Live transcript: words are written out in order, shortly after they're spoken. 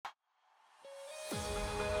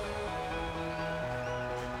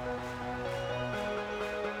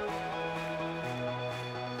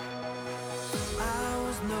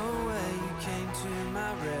no way you came to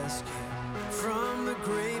my rescue. From the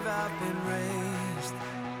grave I've been raised.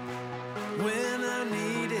 When I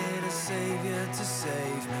needed a savior to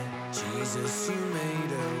save me, Jesus, you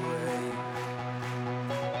made a way.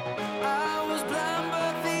 I was blind,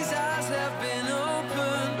 but these eyes have been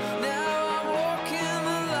opened. Now I walk in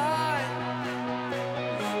the light.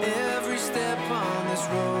 Every step on this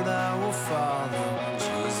road I will follow.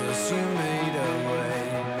 Jesus, you made a way.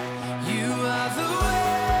 You are the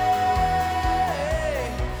way.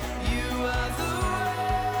 You are the way.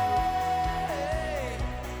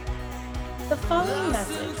 The following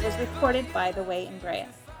message was recorded by The Way in Brea.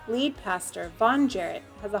 Lead pastor Vaughn Jarrett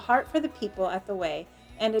has a heart for the people at The Way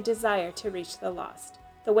and a desire to reach the lost.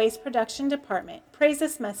 The Way's production department prays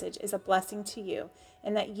this message is a blessing to you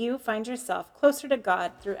and that you find yourself closer to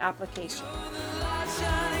God through application.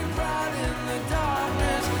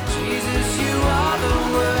 Jesus, you are the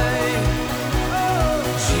way. Oh,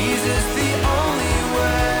 Jesus, the only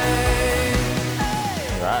way.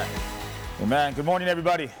 All right. Amen. Good morning,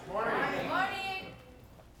 everybody.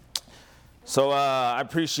 So I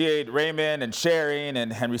appreciate Raymond and sharing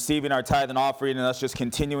and receiving our tithe and offering, and us just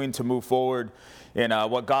continuing to move forward in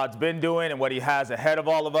what God's been doing and what he has ahead of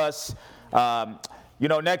all of us.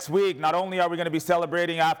 Next week, not only are we going to be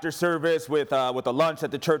celebrating after service with a lunch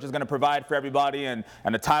that the church is going to provide for everybody and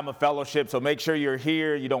a time of fellowship, so make sure you're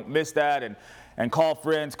here, you don't miss that, and call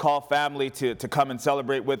friends, call family to come and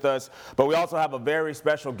celebrate with us. But we also have a very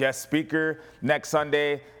special guest speaker next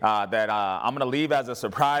Sunday that I'm going to leave as a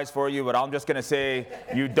surprise for you, but I'm just going to say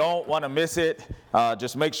you don't want to miss it.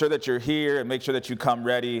 Just make sure that you're here and make sure that you come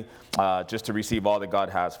ready just to receive all that God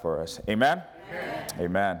has for us. Amen? Amen.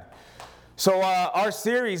 Amen. So our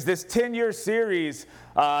series, this Tenure series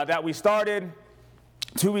that we started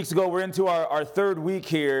 2 weeks ago, we're into our third week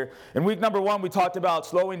here. In week number 1, we talked about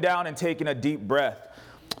slowing down and taking a deep breath.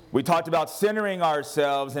 We talked about centering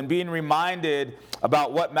ourselves and being reminded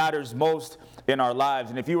about what matters most in our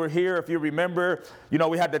lives. And if you were here, if you remember,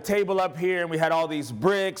 we had the table up here and we had all these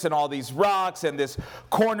bricks and all these rocks and this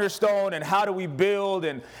cornerstone, and how do we build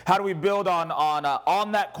on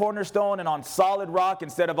that cornerstone and on solid rock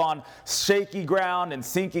instead of on shaky ground and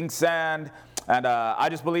sinking sand. And I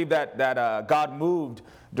just believe that God moved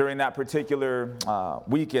during that particular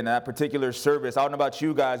weekend, that particular service. I don't know about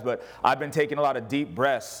you guys, but I've been taking a lot of deep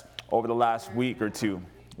breaths over the last week or two,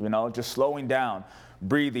 just slowing down,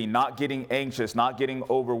 breathing, not getting anxious, not getting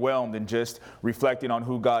overwhelmed, and just reflecting on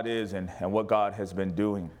who God is and what God has been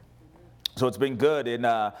doing. So it's been good.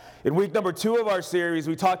 In week number 2 of our series,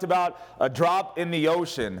 we talked about a drop in the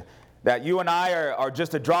ocean. That you and I are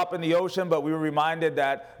just a drop in the ocean, but we were reminded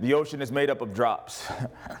that the ocean is made up of drops,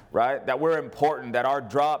 right? That we're important, that our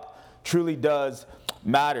drop truly does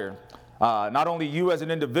matter. Not only you as an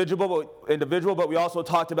individual, but we also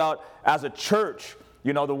talked about as a church.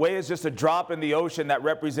 The way is just a drop in the ocean that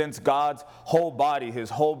represents God's whole body, his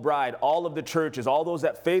whole bride, all of the churches, all those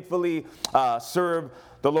that faithfully serve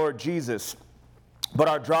the Lord Jesus. But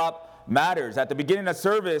our drop matters. At the beginning of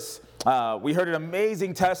service, we heard an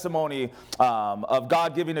amazing testimony of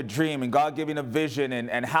God giving a dream and God giving a vision,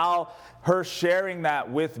 and how her sharing that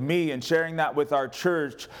with me and sharing that with our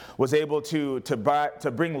church was able to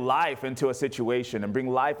bring life into a situation and bring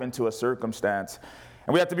life into a circumstance.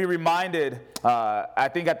 And we have to be reminded, I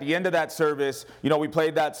think at the end of that service, we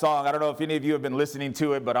played that song. I don't know if any of you have been listening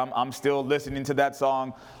to it, but I'm still listening to that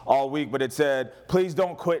song all week. But it said, "Please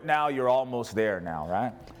don't quit now, you're almost there now,"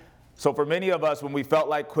 right? So for many of us, when we felt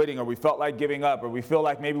like quitting or we felt like giving up or we feel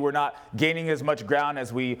like maybe we're not gaining as much ground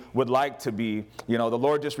as we would like to be, the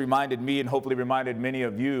Lord just reminded me and hopefully reminded many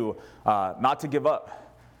of you not to give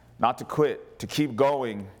up, not to quit, to keep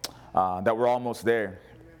going, that we're almost there.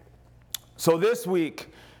 So this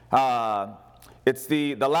week, it's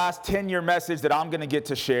the last tenure message that I'm going to get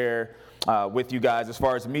to share with you guys as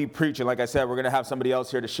far as me preaching. Like I said, we're going to have somebody else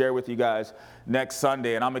here to share with you guys next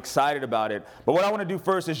Sunday, and I'm excited about it. But what I want to do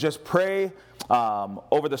first is just pray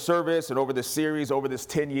over the service and over the series, over this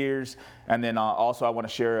 10 years, and then also I want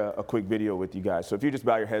to share a quick video with you guys. So if you just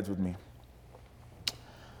bow your heads with me.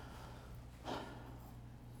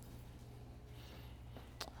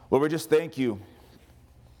 Lord, we just thank you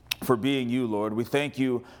for being you, Lord. We thank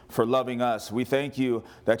you for loving us. We thank you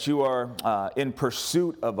that you are in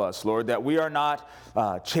pursuit of us, Lord, that we are not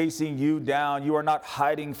chasing you down. You are not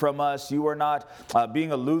hiding from us. You are not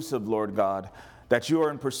being elusive, Lord God, that you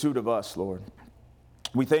are in pursuit of us, Lord.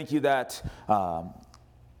 We thank you that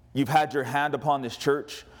you've had your hand upon this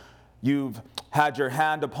church. You've had your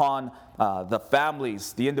hand upon the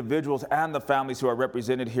families, the individuals and the families who are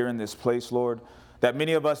represented here in this place, Lord. That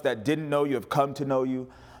many of us that didn't know you have come to know you.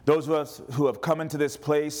 Those of us who have come into this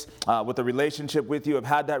place with a relationship with you have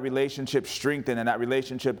had that relationship strengthened, and that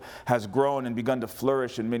relationship has grown and begun to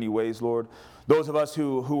flourish in many ways, Lord. Those of us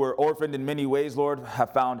who were orphaned in many ways, Lord,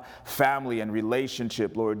 have found family and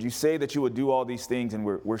relationship, Lord. You say that you would do all these things, and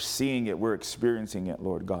we're seeing it, we're experiencing it,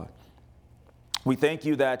 Lord God. We thank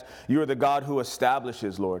you that you are the God who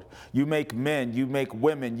establishes, Lord. You make men, you make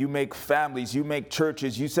women, you make families, you make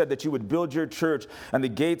churches. You said that you would build your church and the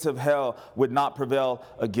gates of hell would not prevail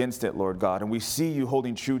against it, Lord God. And we see you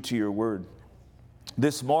holding true to your word.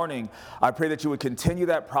 This morning, I pray that you would continue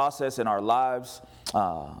that process in our lives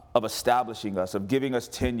of establishing us, of giving us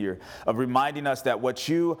tenure, of reminding us that what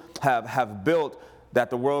you have built, that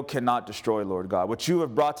the world cannot destroy, Lord God. What you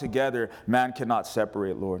have brought together, man cannot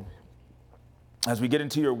separate, Lord. As we get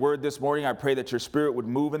into your word this morning, I pray that your spirit would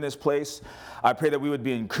move in this place. I pray that we would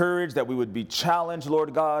be encouraged, that we would be challenged,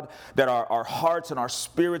 Lord God, that our hearts and our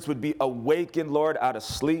spirits would be awakened, Lord, out of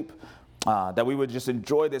sleep, that we would just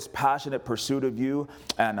enjoy this passionate pursuit of you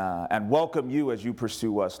and welcome you as you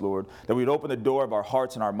pursue us, Lord, that we would open the door of our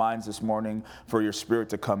hearts and our minds this morning for your spirit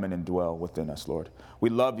to come in and dwell within us, Lord. We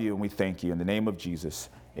love you and we thank you. In the name of Jesus,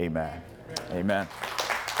 amen. Amen.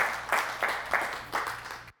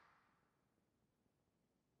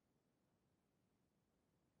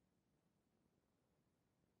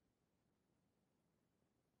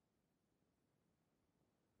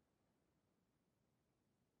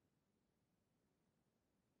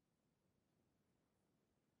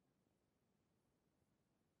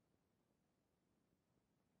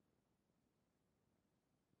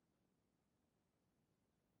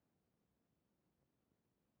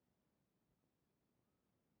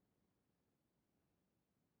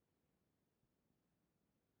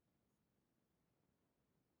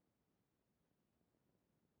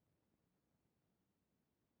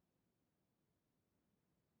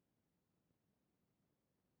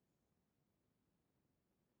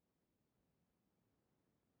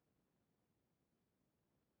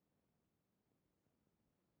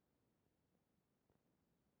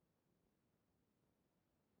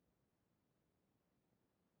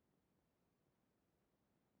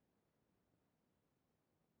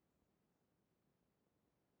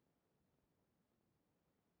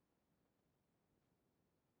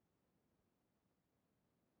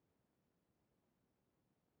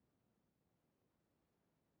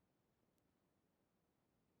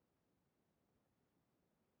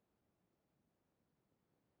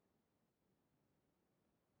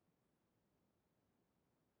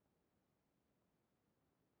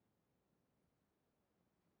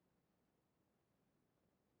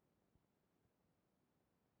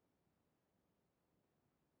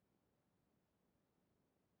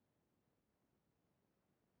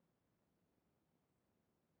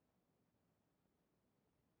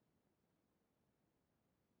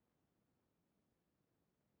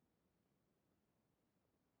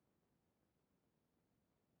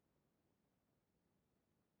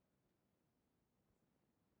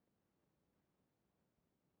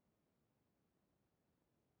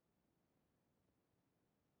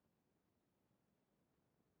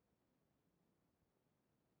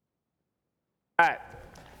 All right.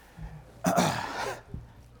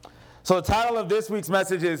 So the title of this week's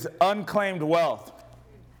message is Unclaimed Wealth.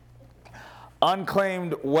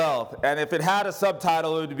 Unclaimed Wealth. And if it had a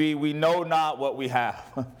subtitle, it would be We Know Not What We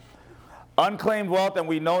Have. Unclaimed wealth and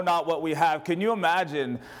we know not what we have. Can you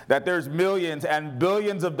imagine that there's millions and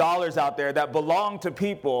billions of dollars out there that belong to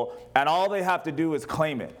people and all they have to do is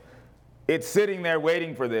claim it? It's sitting there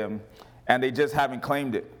waiting for them and they just haven't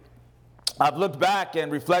claimed it. I've looked back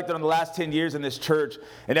and reflected on the last 10 years in this church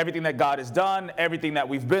and everything that God has done, everything that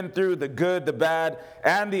we've been through, the good, the bad,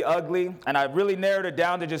 and the ugly. And I've really narrowed it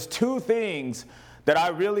down to just two things that I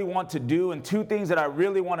really want to do and two things that I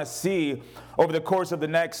really want to see over the course of the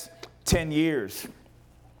next 10 years.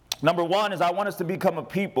 Number one is I want us to become a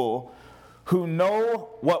people who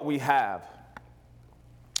know what we have.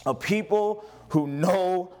 A people who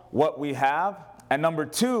know what we have. And number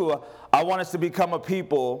two, I want us to become a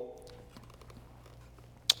people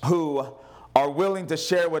who are willing to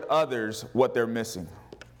share with others what they're missing.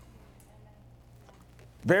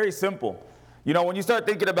 Very simple. You know, when you start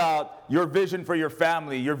thinking about your vision for your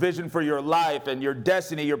family, your vision for your life and your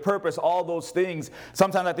destiny, your purpose, all those things,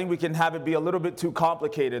 sometimes I think we can have it be a little bit too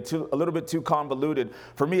complicated, a little bit too convoluted.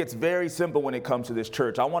 For me, it's very simple when it comes to this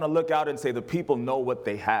church. I want to look out and say the people know what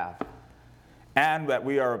they have and that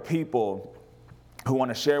we are a people who want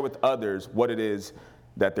to share with others what it is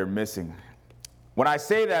that they're missing. When I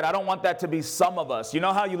say that, I don't want that to be some of us. You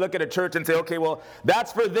know how you look at a church and say, okay, well,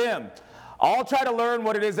 that's for them. I'll try to learn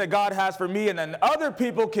what it is that God has for me, and then other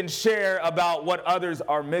people can share about what others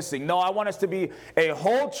are missing. No, I want us to be a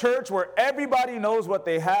whole church where everybody knows what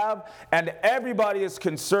they have, and everybody is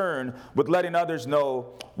concerned with letting others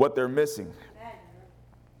know what they're missing.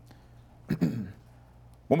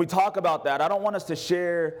 When we talk about that, I don't want us to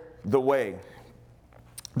share the way.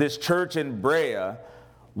 This church in Brea,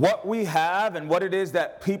 what we have and what it is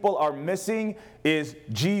that people are missing is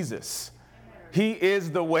Jesus. He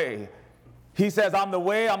is the way. He says, I'm the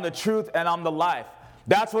way, I'm the truth, and I'm the life.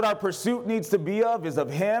 That's what our pursuit needs to be is of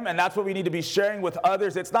him, and that's what we need to be sharing with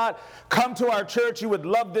others. It's not, come to our church, you would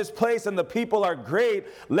love this place, and the people are great.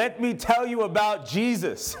 Let me tell you about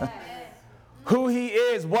Jesus, who he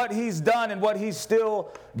is, what he's done, and what he's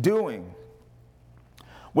still doing.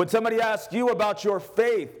 When somebody asks you about your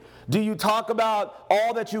faith, do you talk about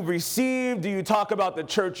all that you've received? Do you talk about the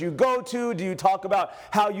church you go to? Do you talk about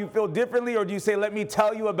how you feel differently? Or do you say, let me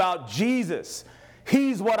tell you about Jesus?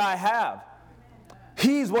 He's what I have.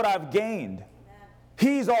 He's what I've gained.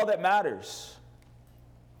 He's all that matters.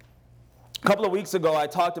 A couple of weeks ago, I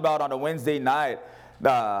talked about on a Wednesday night,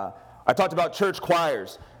 I talked about church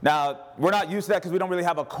choirs. Now, we're not used to that because we don't really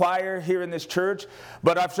have a choir here in this church,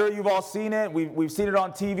 but I'm sure you've all seen it. We've seen it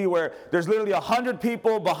on TV where there's literally 100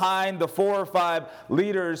 people behind the 4 or 5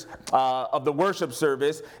 leaders of the worship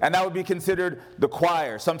service, and that would be considered the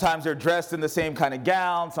choir. Sometimes they're dressed in the same kind of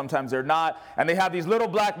gown, sometimes they're not, and they have these little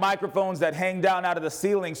black microphones that hang down out of the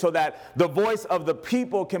ceiling so that the voice of the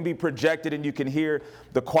people can be projected and you can hear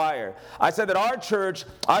the choir. I said that our church,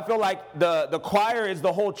 I feel like the choir is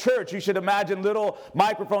the whole church. You should imagine little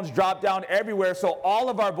microphones drop down everywhere so all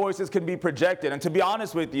of our voices can be projected. And to be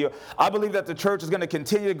honest with you, I believe that the church is going to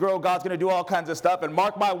continue to grow. God's going to do all kinds of stuff. And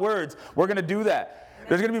mark my words, we're going to do that.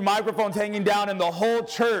 There's going to be microphones hanging down in the whole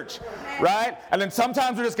church, right? And then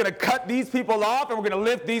sometimes we're just going to cut these people off and we're going to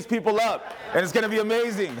lift these people up. And it's going to be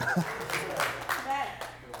amazing.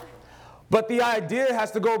 But the idea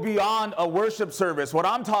has to go beyond a worship service. What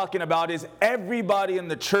I'm talking about is everybody in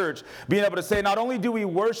the church being able to say, not only do we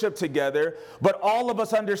worship together, but all of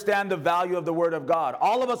us understand the value of the Word of God.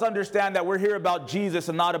 All of us understand that we're here about Jesus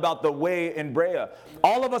and not about the way in Brea.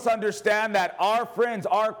 All of us understand that our friends,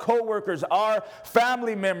 our co-workers, our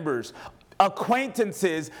family members,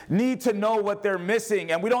 acquaintances need to know what they're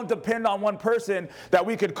missing, and we don't depend on one person that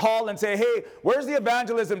we could call and say, hey, where's the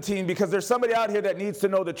evangelism team, because there's somebody out here that needs to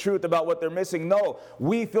know the truth about what they're missing. No,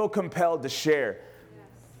 we feel compelled to share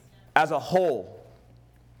as a whole,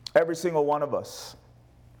 every single one of us.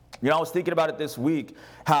 You know, I was thinking about it this week,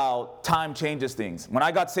 how time changes things. When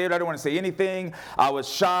I got saved, I didn't want to say anything. I was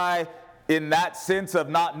shy in that sense of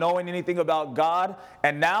not knowing anything about God,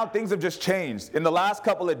 and now things have just changed. In the last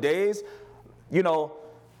couple of days, you know,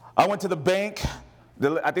 I went to the bank.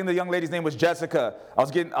 I think the young lady's name was Jessica. I was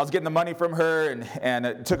getting the money from her, and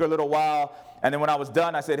it took her a little while. And then when I was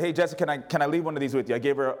done, I said, hey, Jessica, can I leave one of these with you? I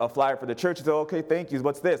gave her a flyer for the church. She said, okay, thank you.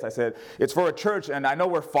 What's this? I said, it's for a church, and I know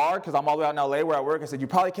we're far because I'm all the way out in L.A. where I work. I said, you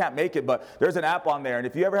probably can't make it, but there's an app on there. And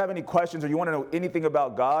if you ever have any questions or you want to know anything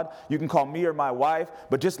about God, you can call me or my wife,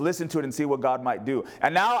 but just listen to it and see what God might do.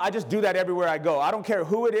 And now I just do that everywhere I go. I don't care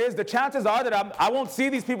who it is. The chances are that I won't see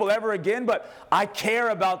these people ever again, but I care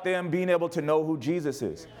about them being able to know who Jesus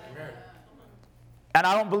is. And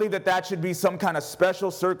I don't believe that that should be some kind of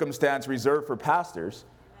special circumstance reserved for pastors.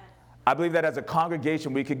 I believe that as a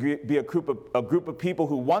congregation, we could be a group of people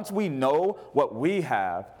who, once we know what we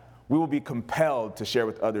have, we will be compelled to share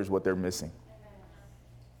with others what they're missing.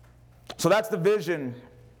 So that's the vision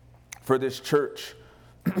for this church,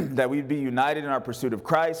 that we'd be united in our pursuit of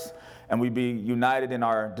Christ, and we'd be united in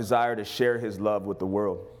our desire to share his love with the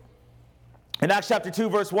world. In Acts chapter 2,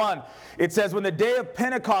 verse 1, it says, when the day of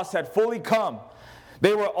Pentecost had fully come,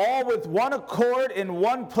 they were all with one accord in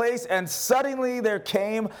one place, and suddenly there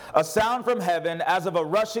came a sound from heaven as of a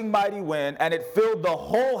rushing mighty wind, and it filled the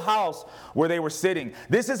whole house where they were sitting.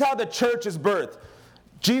 This is how the church is birthed.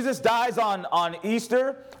 Jesus dies on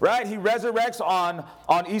Easter, right? He resurrects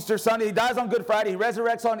on Easter Sunday. He dies on Good Friday. He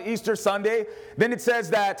resurrects on Easter Sunday. Then it says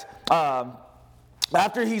that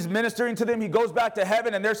after he's ministering to them, he goes back to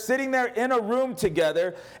heaven, and they're sitting there in a room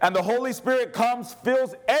together, and the Holy Spirit comes,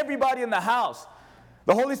 fills everybody in the house.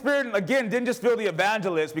 The Holy Spirit, again, didn't just fill the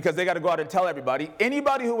evangelists because they got to go out and tell everybody.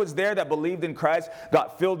 Anybody who was there that believed in Christ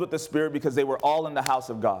got filled with the Spirit because they were all in the house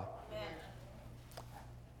of God. Amen.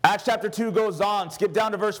 Acts chapter 2 goes on. Skip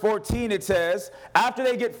down to verse 14. It says, after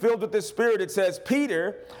they get filled with the Spirit, it says,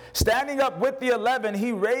 Peter, standing up with the 11,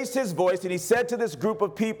 he raised his voice and he said to this group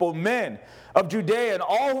of people, men of Judea and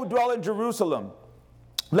all who dwell in Jerusalem,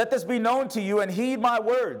 let this be known to you and heed my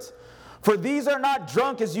words. For these are not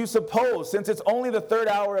drunk as you suppose, since it's only the 3rd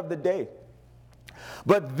hour of the day.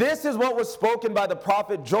 But this is what was spoken by the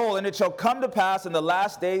prophet Joel, and it shall come to pass in the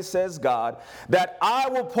last days, says God, that I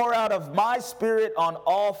will pour out of my spirit on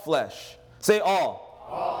all flesh. Say all.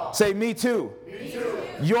 Say, me too. Me too.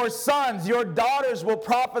 Your sons, your daughters will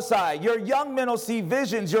prophesy. Your young men will see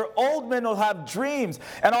visions. Your old men will have dreams.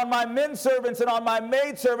 And on my men servants and on my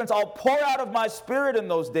maid servants, I'll pour out of my spirit in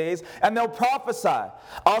those days, and they'll prophesy.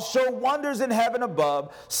 I'll show wonders in heaven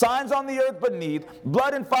above, signs on the earth beneath,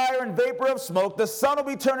 blood and fire and vapor of smoke. The sun will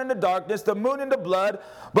be turned into darkness, the moon into blood,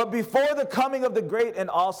 but before the coming of the great and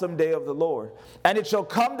awesome day of the Lord. And it shall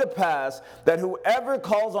come to pass that whoever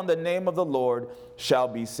calls on the name of the Lord shall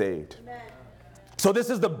be saved. Amen. So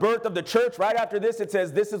this is the birth of the church. Right after this, it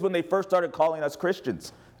says this is when they first started calling us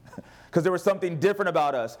Christians. Because there was something different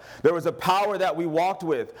about us. There was a power that we walked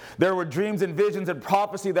with. There were dreams and visions and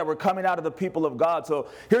prophecy that were coming out of the people of God. So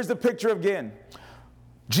here's the picture again.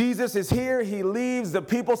 Jesus is here. He leaves. The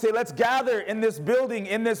people say, let's gather in this building,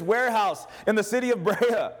 in this warehouse, in the city of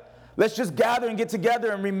Brea. Let's just gather and get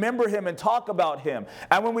together and remember him and talk about him.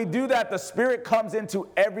 And when we do that, the Spirit comes into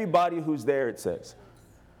everybody who's there, it says.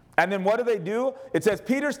 And then what do? It says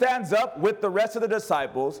Peter stands up with the rest of the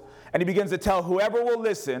disciples, and he begins to tell whoever will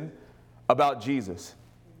listen about Jesus.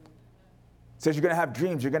 It says you're going to have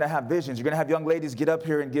dreams, you're going to have visions, you're going to have young ladies get up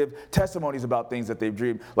here and give testimonies about things that they've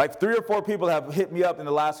dreamed. Like 3 or 4 people have hit me up in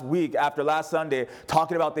the last week after last Sunday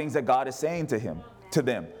talking about things that God is saying to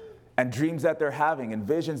them. And dreams that they're having and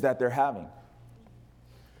visions that they're having.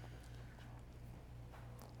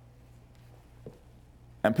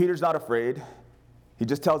 And Peter's not afraid. He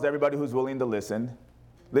just tells everybody who's willing to listen,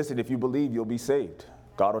 listen, if you believe, you'll be saved.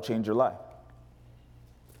 God will change your life.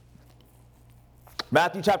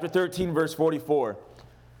 Matthew chapter 13, verse 44.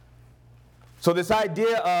 So this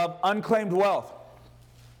idea of unclaimed wealth.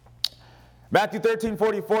 Matthew 13,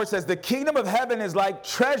 44 says, the kingdom of heaven is like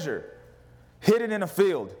treasure hidden in a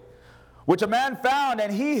field, which a man found,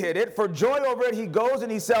 and he hid it. For joy over it, he goes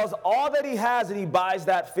and he sells all that he has, and he buys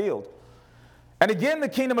that field. And again, the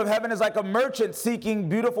kingdom of heaven is like a merchant seeking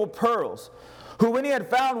beautiful pearls, who when he had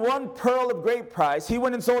found one pearl of great price, he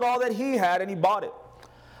went and sold all that he had, and he bought it.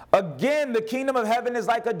 Again, the kingdom of heaven is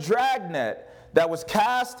like a dragnet that was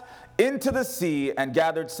cast into the sea and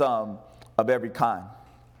gathered some of every kind.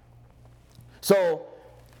 So,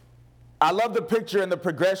 I love the picture and the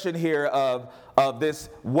progression here of this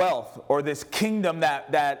wealth or this kingdom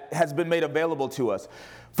that has been made available to us.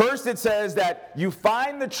 First, it says that you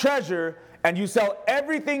find the treasure and you sell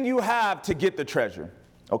everything you have to get the treasure.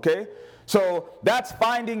 Okay? So that's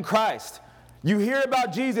finding Christ. You hear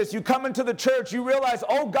about Jesus, you come into the church, you realize,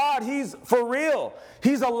 oh God, he's for real.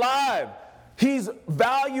 He's alive. He's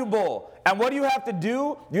valuable. And what do you have to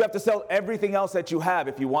do? You have to sell everything else that you have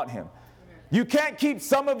if you want him. You can't keep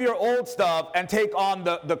some of your old stuff and take on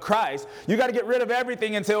the Christ. You got to get rid of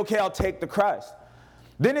everything and say, okay, I'll take the Christ.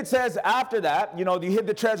 Then it says after that, you hid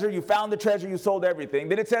the treasure, you found the treasure, you sold everything.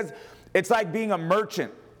 Then it says it's like being a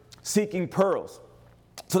merchant seeking pearls.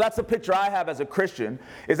 So that's the picture I have as a Christian,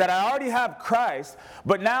 is that I already have Christ,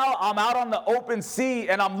 but now I'm out on the open sea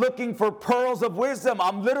and I'm looking for pearls of wisdom.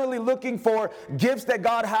 I'm literally looking for gifts that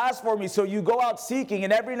God has for me. So you go out seeking,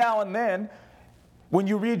 and every now and then, when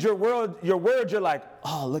you read your word, you're like,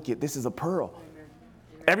 oh, look it, this is a pearl.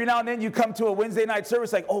 Every now and then you come to a Wednesday night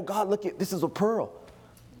service like, oh God, look it, this is a pearl.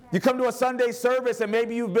 You come to a Sunday service and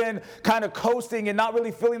maybe you've been kind of coasting and not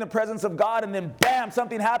really feeling the presence of God, and then bam,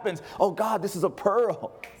 something happens. Oh God, this is a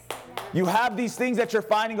pearl. You have these things that you're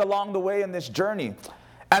finding along the way in this journey.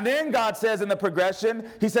 And then God says in the progression,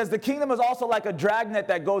 he says the kingdom is also like a dragnet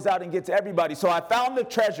that goes out and gets everybody. So I found the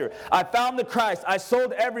treasure. I found the Christ. I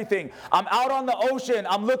sold everything. I'm out on the ocean.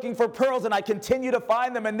 I'm looking for pearls, and I continue to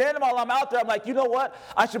find them. And then while I'm out there, I'm like, you know what?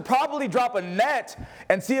 I should probably drop a net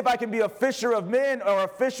and see if I can be a fisher of men or a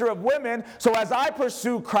fisher of women. So as I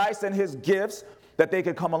pursue Christ and his gifts, that they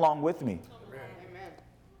could come along with me. Amen.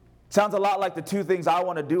 Sounds a lot like the two things I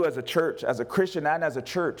want to do as a church, as a Christian and as a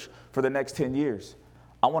church for the next 10 years.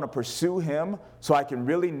 I want to pursue him so I can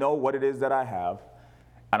really know what it is that I have,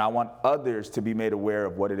 and I want others to be made aware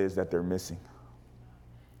of what it is that they're missing.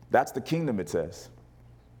 That's the kingdom, it says.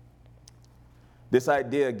 This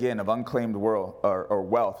idea, again, of unclaimed world or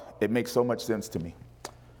wealth, it makes so much sense to me.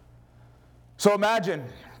 So imagine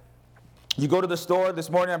you go to the store.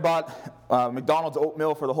 This morning I bought McDonald's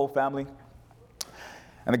oatmeal for the whole family,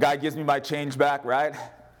 and the guy gives me my change back, right?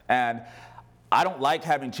 And I don't like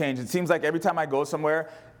having change. It seems like every time I go somewhere,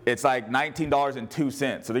 it's like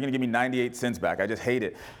 $19.02. So they're going to give me 98 cents back. I just hate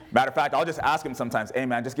it. Matter of fact, I'll just ask him sometimes, hey,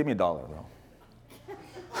 man, just give me $1, bro.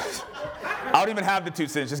 I don't even have the 2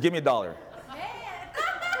 cents. Just give me $1.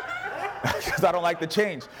 because I don't like the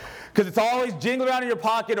change. Because it's always jingling around in your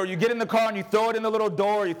pocket, or you get in the car and you throw it in the little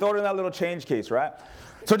door, or you throw it in that little change case, right?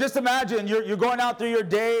 So just imagine you're going out through your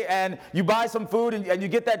day and you buy some food and you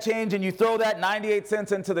get that change and you throw that 98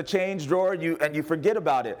 cents into the change drawer and you forget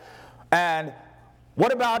about it. And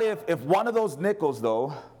what about if one of those nickels,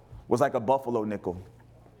 though, was like a buffalo nickel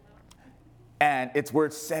and it's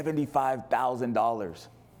worth $75,000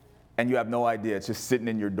 and you have no idea, it's just sitting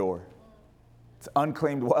in your door? It's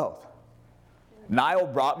unclaimed wealth. Niall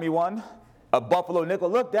brought me one, a buffalo nickel.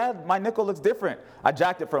 Look, Dad, my nickel looks different. I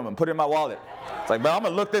jacked it from him, put it in my wallet. It's like, man, I'm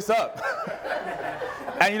going to look this up.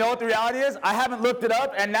 And you know what the reality is? I haven't looked it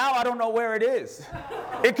up, and now I don't know where it is.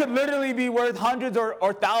 It could literally be worth hundreds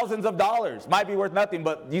or thousands of dollars. Might be worth nothing,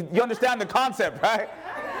 but you understand the concept, right?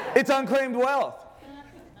 It's unclaimed wealth.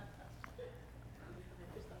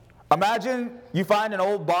 Imagine you find an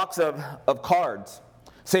old box of cards.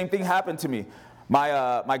 Same thing happened to me.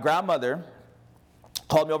 My grandmother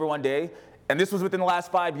called me over one day, and this was within the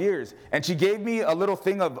last 5 years, and she gave me a little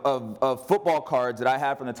thing of football cards that I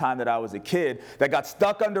had from the time that I was a kid that got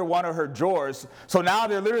stuck under one of her drawers. So now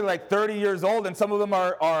they're literally like 30 years old, and some of them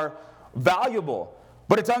are valuable.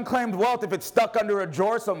 But it's unclaimed wealth if it's stuck under a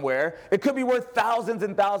drawer somewhere. It could be worth thousands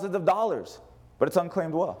and thousands of dollars, but it's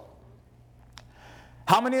unclaimed wealth.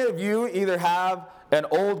 How many of you either have an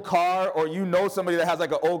old car, or you know somebody that has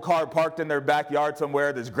like an old car parked in their backyard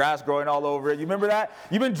somewhere, there's grass growing all over it? You remember that?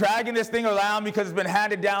 You've been dragging this thing around because it's been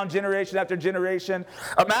handed down generation after generation.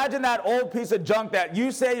 Imagine that old piece of junk that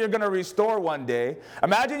you say you're going to restore one day.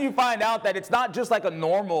 Imagine you find out that it's not just like a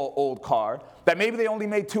normal old car, that maybe they only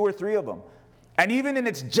made 2 or 3 of them. And even in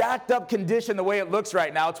its jacked up condition, the way it looks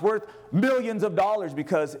right now, it's worth millions of dollars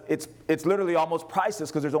because it's literally almost priceless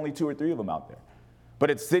because there's only 2 or 3 of them out there. But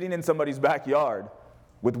it's sitting in somebody's backyard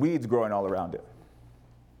with weeds growing all around it.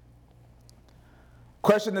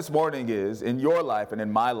 Question this morning is, in your life and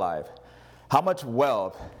in my life, how much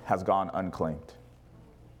wealth has gone unclaimed?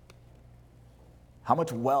 How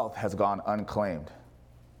much wealth has gone unclaimed?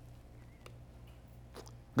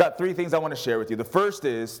 I've got 3 things I want to share with you. The first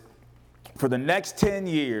is, for the next 10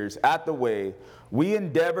 years at The Way, we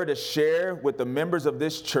endeavor to share with the members of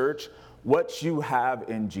this church what you have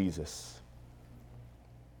in Jesus.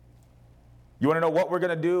 You want to know what we're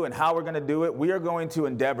going to do and how we're going to do it? We are going to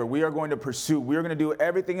endeavor. We are going to pursue. We are going to do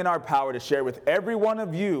everything in our power to share with every one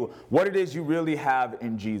of you what it is you really have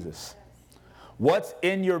in Jesus. What's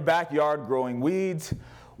in your backyard growing weeds?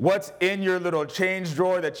 What's in your little change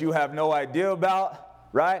drawer that you have no idea about,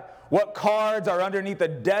 right? What cards are underneath a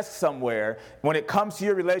desk somewhere? When it comes to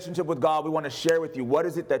your relationship with God, we want to share with you what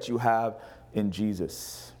is it that you have in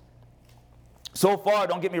Jesus. So far,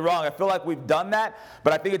 don't get me wrong, I feel like we've done that,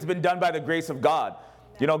 but I think it's been done by the grace of God.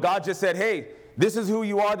 You know, God just said, hey, this is who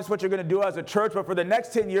you are, this is what you're going to do as a church, but for the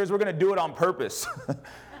next 10 years, we're going to do it on purpose.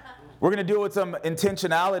 We're going to do it with some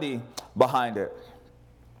intentionality behind it.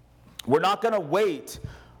 We're not going to wait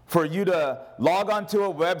for you to log onto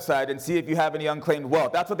a website and see if you have any unclaimed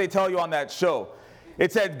wealth. That's what they tell you on that show.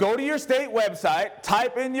 It said, go to your state website,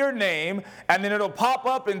 type in your name, and then it'll pop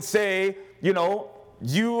up and say, you know,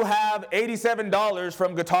 you have $87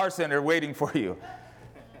 from Guitar Center waiting for you.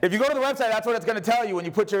 If you go to the website, that's what it's going to tell you when you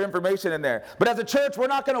put your information in there. But as a church, we're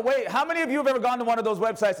not going to wait. How many of you have ever gone to one of those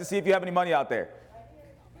websites to see if you have any money out there?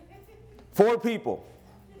 4 people.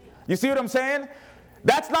 You see what I'm saying?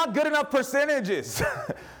 That's not good enough percentages.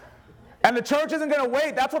 And the church isn't going to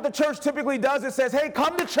wait. That's what the church typically does. It says, hey,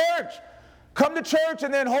 come to church. Come to church,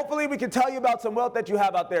 and then hopefully we can tell you about some wealth that you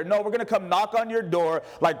have out there. No, we're going to come knock on your door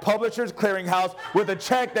like Publishers Clearinghouse with a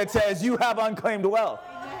check that says you have unclaimed wealth.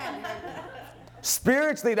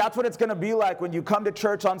 Spiritually, that's what it's going to be like when you come to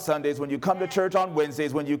church on Sundays, when you come to church on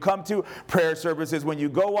Wednesdays, when you come to prayer services, when you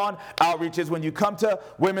go on outreaches, when you come to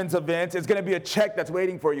women's events. It's going to be a check that's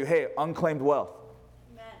waiting for you. Hey, unclaimed wealth.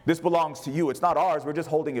 Amen. This belongs to you. It's not ours. We're just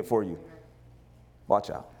holding it for you. Watch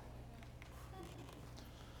out.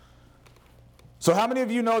 So how many of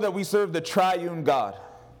you know that we serve the triune God?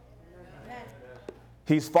 Amen.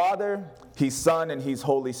 He's Father, He's Son, and He's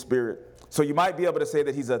Holy Spirit. So you might be able to say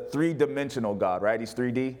that He's a 3-dimensional God, right? He's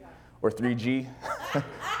 3D or 3G.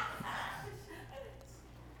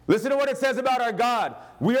 Listen to what it says about our God.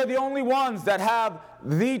 We are the only ones that have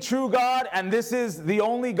the true God, and this is the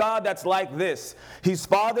only God that's like this. He's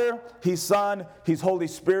Father, He's Son, He's Holy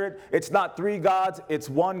Spirit. It's not 3 gods, it's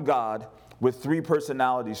one God with 3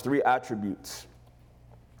 personalities, 3 attributes.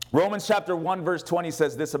 Romans chapter 1 verse 20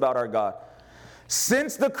 says this about our God.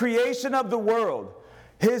 Since the creation of the world,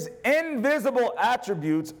 His invisible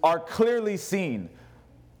attributes are clearly seen.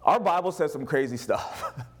 Our Bible says some crazy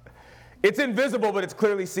stuff. It's invisible, but it's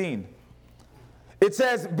clearly seen. It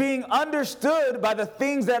says, being understood by the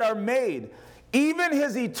things that are made, even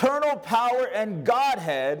his eternal power and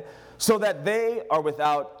Godhead, so that they are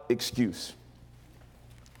without excuse.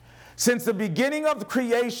 Since the beginning of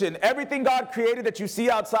creation, everything God created that you see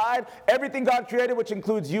outside, everything God created, which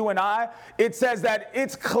includes you and I, it says that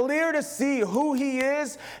it's clear to see who he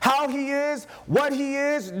is, how he is, what he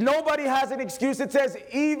is. Nobody has an excuse. It says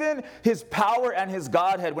even his power and his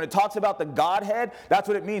Godhead. When it talks about the Godhead, that's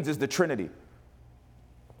what it means, is the Trinity.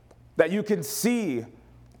 That you can see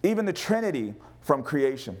even the Trinity from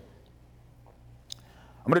creation.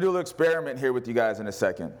 I'm going to do a little experiment here with you guys in a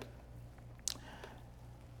second.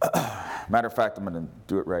 Matter of fact, I'm going to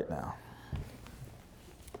do it right now.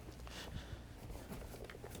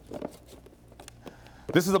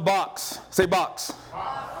 This is a box. Say box.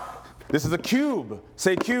 Box. This is a cube.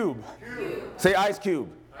 Say cube. Cube. Say ice cube.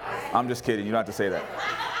 I'm just kidding. You don't have to say that.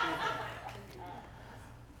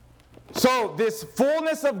 So this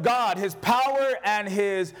fullness of God, his power and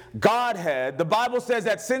his Godhead, the Bible says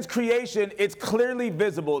that since creation, it's clearly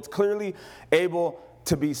visible. It's clearly able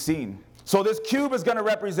to be seen. So this cube is going to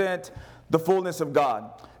represent the fullness of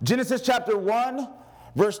God. Genesis chapter 1,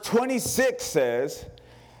 verse 26 says,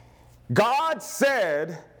 God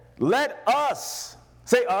said, let us,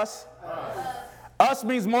 say us. Us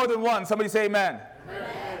means more than one. Somebody say amen.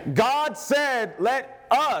 Amen. God said, let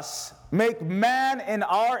us make man in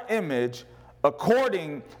our image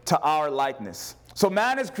according to our likeness. So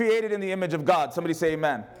man is created in the image of God. Somebody say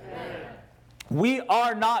amen. Amen. We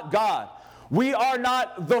are not God. We are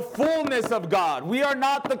not the fullness of God. We are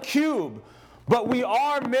not the cube, but we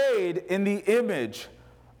are made in the image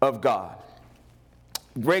of God.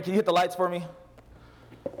 Ray, can you hit the lights for me?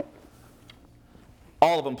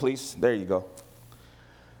 All of them, please. There you go.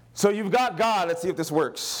 So you've got God. Let's see if this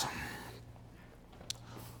works.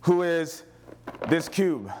 Who is this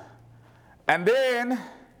cube. And then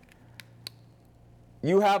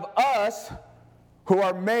you have us who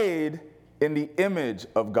are made in the image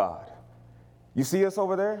of God. You see us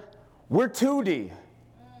over there? We're 2D.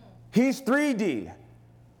 He's 3D.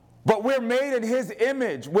 But we're made in his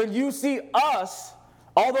image. When you see us,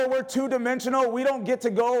 although we're two-dimensional, we don't get to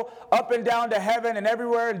go up and down to heaven and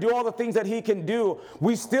everywhere and do all the things that he can do.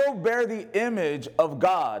 We still bear the image of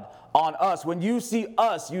God on us. When you see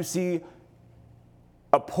us, you see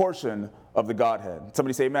a portion of the Godhead.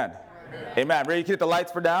 Somebody say amen. Amen. Amen. Ready to get the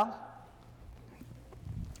lights for now?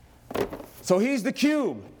 So he's the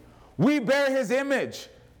cube. We bear his image.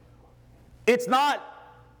 It's not,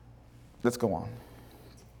 let's go on.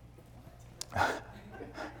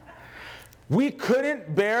 We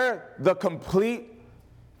couldn't bear the complete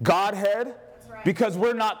Godhead because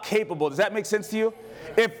we're not capable. Does that make sense to you?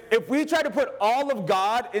 If we tried to put all of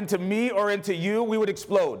God into me or into you, we would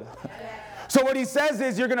explode. So what he says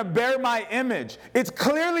is, you're going to bear my image. It's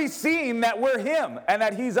clearly seen that we're him and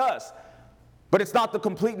that he's us. But it's not the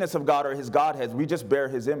completeness of God or his Godhead. We just bear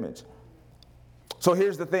his image. So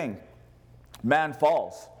here's the thing. Man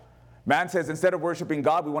falls. Man says instead of worshiping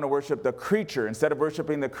God, we want to worship the creature. Instead of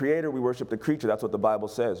worshiping the creator, we worship the creature. That's what the Bible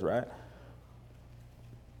says, right?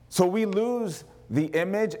 So we lose the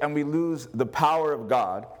image and we lose the power of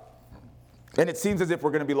God. And it seems as if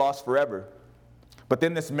we're going to be lost forever. But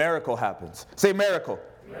then this miracle happens. Say miracle.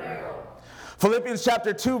 Miracle. Philippians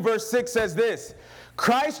chapter 2, verse 6 says this.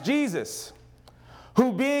 Christ Jesus,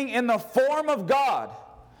 who being in the form of God,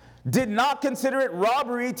 did not consider it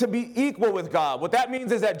robbery to be equal with God. What that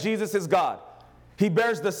means is that Jesus is God. He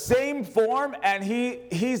bears the same form, and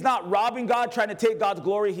he's not robbing God, trying to take God's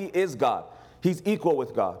glory. He is God. He's equal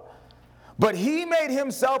with God. But he made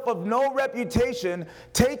himself of no reputation,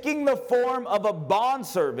 taking the form of a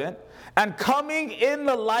bondservant and coming in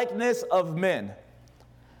the likeness of men.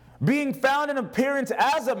 Being found in appearance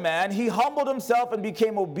as a man, he humbled himself and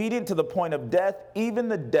became obedient to the point of death, even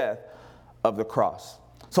the death of the cross.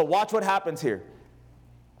 So watch what happens here.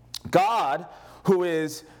 God, who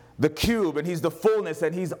is the cube, and he's the fullness,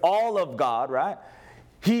 and he's all of God, right?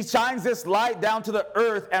 He shines this light down to the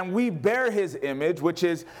earth, and we bear his image, which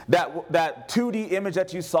is that 2D image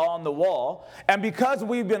that you saw on the wall. And because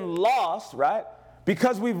we've been lost, right?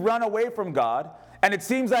 Because we've run away from God, and it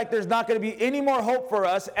seems like there's not going to be any more hope for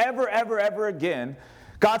us ever, ever, ever again,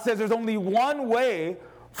 God says there's only one way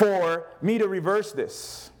for me to reverse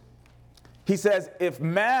this. He says, if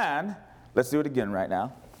man, let's do it again right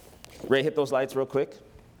now. Ray, hit those lights real quick.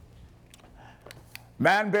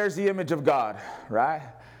 Man bears the image of God, right?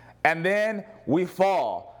 And then we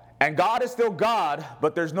fall. And God is still God,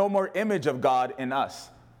 but there's no more image of God in us.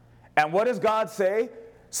 And what does God say?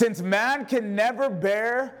 Since man can never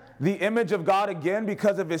bear the image of God again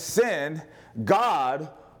because of his sin, God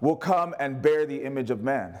will come and bear the image of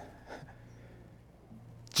man.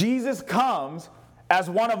 Jesus comes as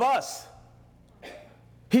one of us.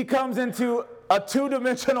 He comes into a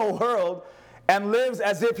two-dimensional world and lives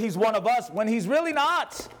as if he's one of us when he's really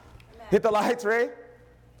not. Amen. Hit the lights, Ray.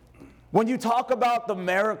 When you talk about the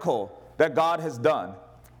miracle that God has done,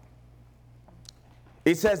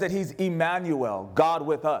 it says that he's Emmanuel, God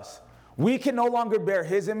with us. We can no longer bear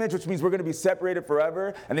his image, which means we're going to be separated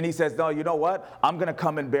forever. And then he says, no, you know what? I'm going to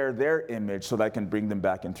come and bear their image so that I can bring them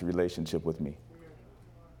back into relationship with me.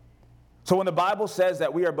 So when the Bible says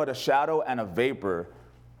that we are but a shadow and a vapor,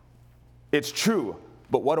 it's true,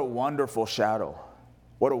 but what a wonderful shadow.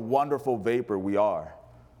 What a wonderful vapor we are.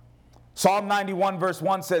 Psalm 91 verse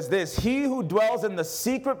 1 says this, he who dwells in the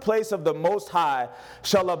secret place of the Most High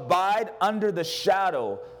shall abide under the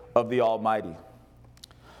shadow of the Almighty.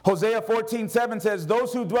 Hosea 14:7 says,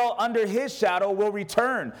 those who dwell under his shadow will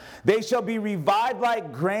return. They shall be revived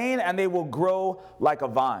like grain, and they will grow like a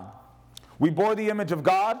vine. We bore the image of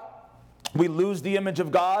God. We lose the image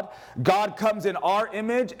of God. God comes in our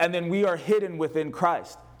image, and then we are hidden within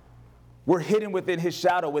Christ. We're hidden within his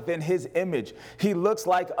shadow, within his image. He looks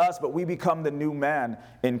like us, but we become the new man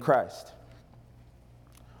in Christ.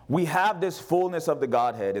 We have this fullness of the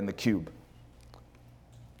Godhead in the cube.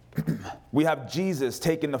 We have Jesus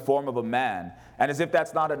taking the form of a man. And as if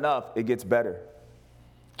that's not enough, it gets better.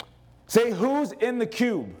 Say, who's in the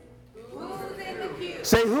cube? Who's in the cube?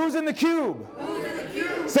 Say, who's in the cube? Who's in the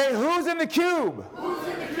cube? Say, who's in the cube? Who's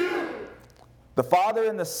in the cube? The Father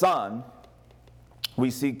and the Son,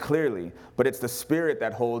 we see clearly, but it's the Spirit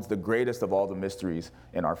that holds the greatest of all the mysteries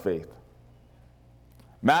in our faith.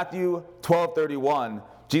 Matthew 12:31,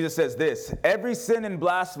 Jesus says this, every sin and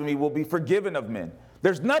blasphemy will be forgiven of men.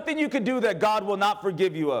 There's nothing you can do that God will not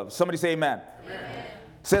forgive you of. Somebody say amen. Amen.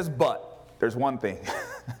 Says but. There's one thing.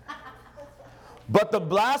 But the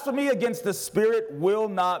blasphemy against the Spirit will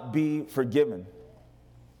not be forgiven.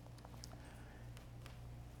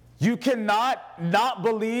 You cannot not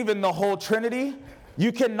believe in the whole Trinity.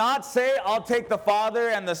 You cannot say, I'll take the Father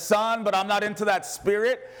and the Son, but I'm not into that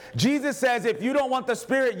Spirit. Jesus says, if you don't want the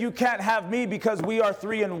Spirit, you can't have me because we are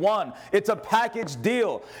 3 in 1. It's a package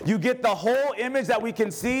deal. You get the whole image that we can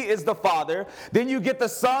see is the Father. Then you get the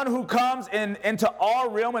Son who comes into our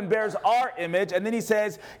realm and bears our image. And then he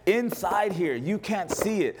says, inside here, you can't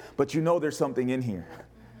see it, but you know there's something in here.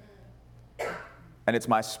 And it's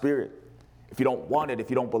my Spirit. If you don't want it, if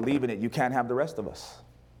you don't believe in it, you can't have the rest of us.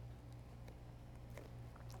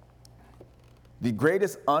 The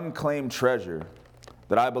greatest unclaimed treasure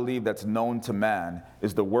that I believe that's known to man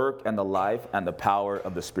is the work and the life and the power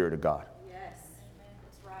of the Spirit of God. Yes,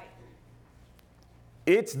 that's right.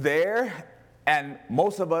 It's there, and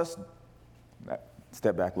most of us,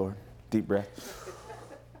 step back, Lord, deep breath.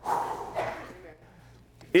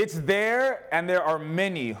 It's there, and there are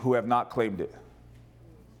many who have not claimed it.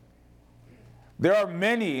 There are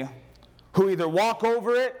many who either walk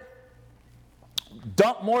over it,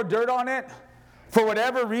 dump more dirt on it, for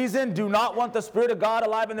whatever reason, do not want the Spirit of God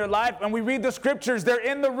alive in their life. And we read the scriptures, they're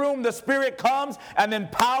in the room, the Spirit comes, and then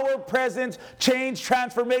power, presence, change,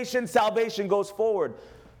 transformation, salvation goes forward.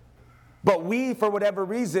 But we, for whatever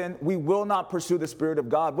reason, we will not pursue the Spirit of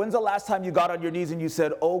God. When's the last time you got on your knees and you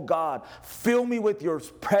said, oh God, fill me with your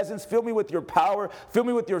presence, fill me with your power, fill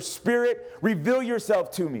me with your Spirit, reveal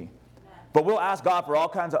yourself to me. But we'll ask God for all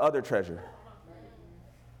kinds of other treasure.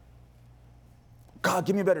 God,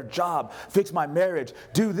 give me a better job, fix my marriage,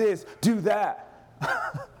 do this, do that.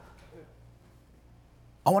 I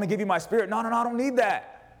want to give you my Spirit. No, I don't need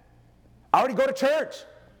that. I already go to church.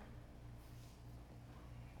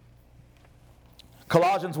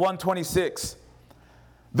 Colossians 1:26.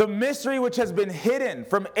 The mystery which has been hidden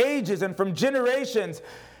from ages and from generations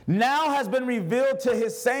now has been revealed to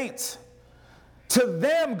his saints. To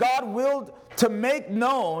them God willed to make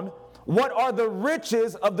known what are the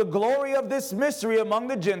riches of the glory of this mystery among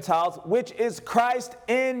the Gentiles, which is Christ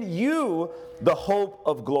in you, the hope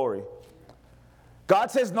of glory. God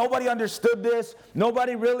says nobody understood this.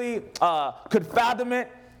 Nobody really could fathom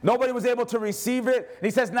it. Nobody was able to receive it. And he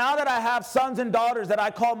says, now that I have sons and daughters that I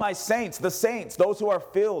call my saints, the saints, those who are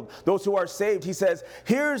filled, those who are saved, he says,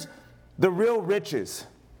 here's the real riches,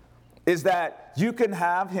 is that you can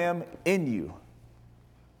have him in you.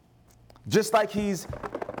 Just like he's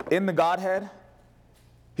in the Godhead,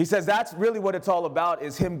 he says that's really what it's all about,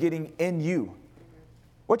 is him getting in you.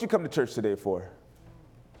 What you come to church today for?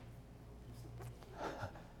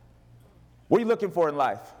 What are you looking for in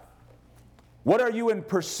life? What are you in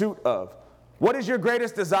pursuit of? What is your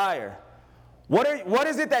greatest desire? What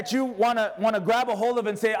is it that you want to grab a hold of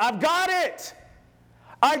and say, I've got it.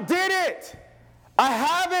 I did it. I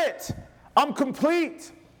have it. I'm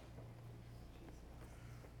complete.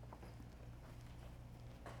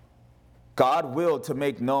 God willed to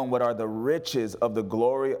make known what are the riches of the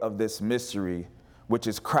glory of this mystery, which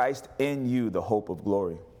is Christ in you, the hope of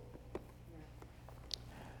glory.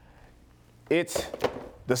 It's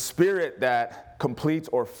the Spirit that completes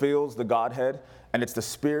or fills the Godhead, and it's the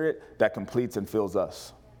Spirit that completes and fills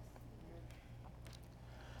us.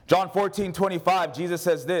 John 14:25, Jesus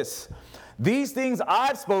says this, these things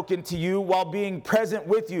I've spoken to you while being present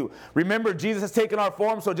with you. Remember, Jesus has taken our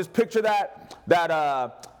form, so just picture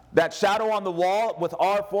that shadow on the wall with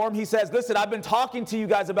our form. He says, listen, I've been talking to you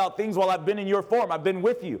guys about things while I've been in your form. I've been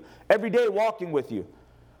with you, every day walking with you.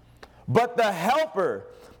 But the Helper,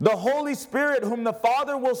 the Holy Spirit, whom the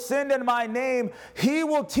Father will send in my name, he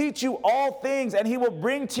will teach you all things, and he will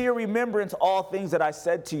bring to your remembrance all things that I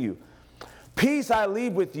said to you. Peace I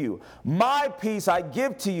leave with you. My peace I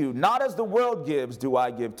give to you. Not as the world gives, do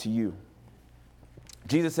I give to you.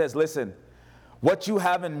 Jesus says, listen, what you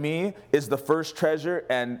have in me is the first treasure,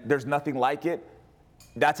 and there's nothing like it.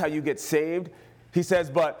 That's how you get saved. He says,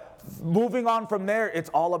 but moving on from there, it's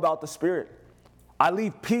all about the Spirit. I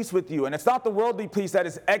leave peace with you. And it's not the worldly peace that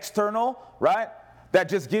is external, right? That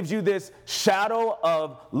just gives you this shadow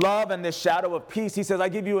of love and this shadow of peace. He says, I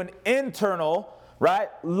give you an internal, right,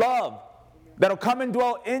 love that'll come and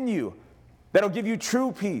dwell in you, that'll give you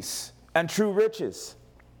true peace and true riches.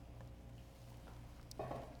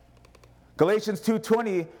 Galatians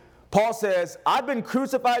 2:20, Paul says, I've been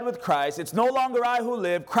crucified with Christ. It's no longer I who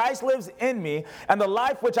live. Christ lives in me. And the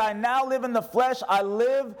life which I now live in the flesh, I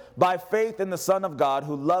live by faith in the Son of God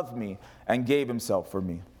who loved me and gave himself for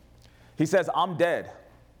me. He says, I'm dead.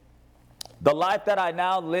 The life that I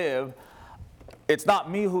now live, it's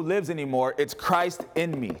not me who lives anymore. It's Christ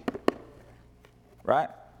in me. Right?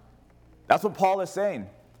 That's what Paul is saying.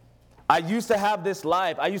 I used to have this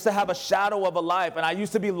life. I used to have a shadow of a life, and I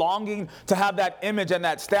used to be longing to have that image and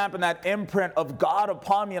that stamp and that imprint of God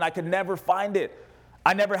upon me, and I could never find it.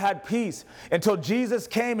 I never had peace until Jesus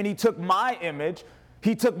came and he took my image,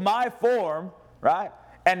 he took my form, right?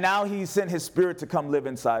 And now he sent his Spirit to come live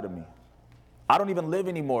inside of me. I don't even live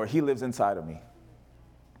anymore. He lives inside of me.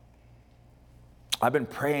 I've been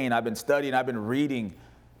praying, I've been studying, I've been reading.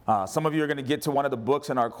 Some of you are going to get to one of the books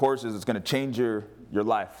in our courses. It's going to change your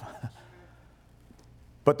life.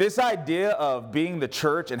 But this idea of being the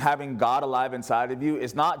church and having God alive inside of you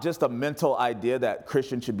is not just a mental idea that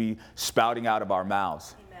Christians should be spouting out of our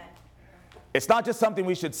mouths. Amen. It's not just something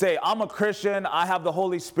we should say, I'm a Christian, I have the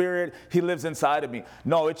Holy Spirit, he lives inside of me.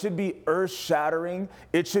 No, it should be earth-shattering.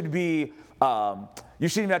 It should be, you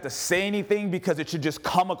shouldn't even have to say anything because it should just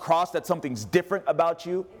come across that something's different about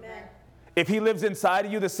you. Amen. If he lives inside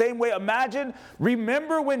of you the same way,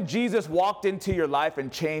 remember when Jesus walked into your life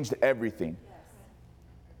and changed everything. Yes.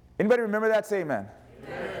 Anybody remember that? Say amen.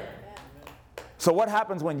 Amen. So what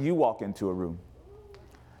happens when you walk into a room?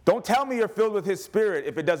 Don't tell me you're filled with his Spirit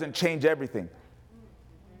if it doesn't change everything.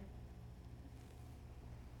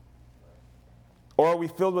 Or are we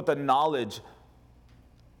filled with the knowledge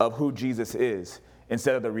of who Jesus is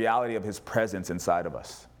instead of the reality of his presence inside of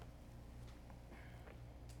us?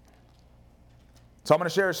 So I'm going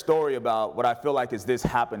to share a story about what I feel like is this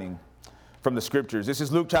happening from the scriptures. This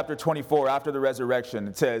is Luke chapter 24 after the resurrection.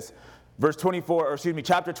 It says,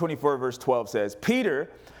 chapter 24, verse 12 says, Peter,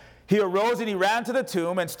 he arose and he ran to the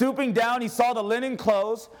tomb, and stooping down, he saw the linen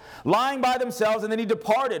clothes lying by themselves, and then he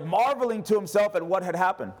departed, marveling to himself at what had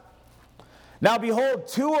happened. Now behold,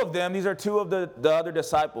 two of them, these are two of the other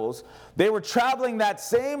disciples, they were traveling that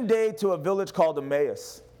same day to a village called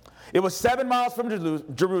Emmaus. It was 7 miles from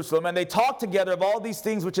Jerusalem, and they talked together of all these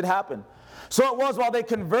things which had happened. So it was while they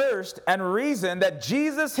conversed and reasoned that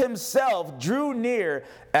Jesus himself drew near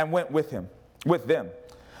and went with them.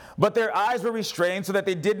 But their eyes were restrained so that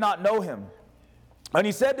they did not know him. And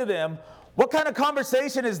he said to them, what kind of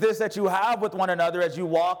conversation is this that you have with one another as you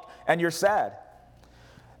walk and you're sad?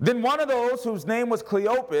 Then one of those whose name was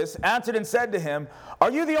Cleopas answered and said to him, are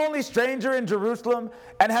you the only stranger in Jerusalem?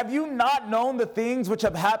 And have you not known the things which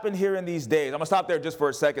have happened here in these days? I'm going to stop there just for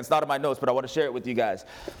a second. It's not in my notes, but I want to share it with you guys.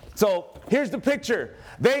 So here's the picture.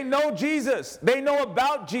 They know Jesus. They know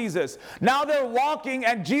about Jesus. Now they're walking,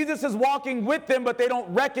 and Jesus is walking with them, but they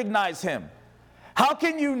don't recognize him. How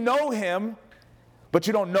can you know him, but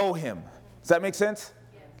you don't know him? Does that make sense?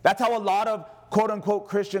 Yes. That's how a lot of quote-unquote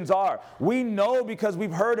Christians are. We know because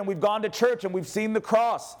we've heard and we've gone to church and we've seen the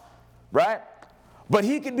cross, right? But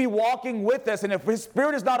he could be walking with us, and if his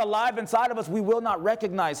Spirit is not alive inside of us, we will not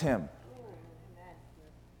recognize him.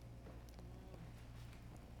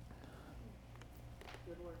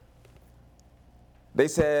 They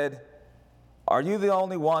said, are you the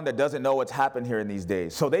only one that doesn't know what's happened here in these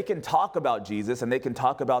days? So they can talk about Jesus and they can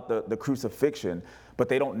talk about the crucifixion, but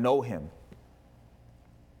they don't know him.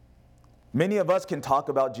 Many of us can talk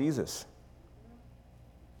about Jesus.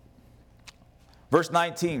 Verse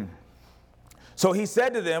 19. So he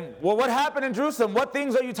said to them, well, what happened in Jerusalem? What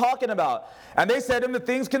things are you talking about? And they said to him, the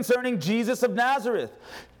things concerning Jesus of Nazareth.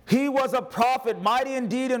 He was a prophet, mighty in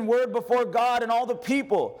deed and word before God and all the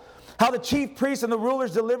people. How the chief priests and the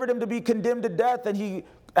rulers delivered him to be condemned to death,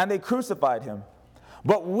 and they crucified him.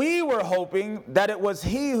 But we were hoping that it was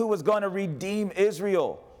he who was going to redeem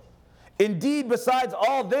Israel. Indeed, besides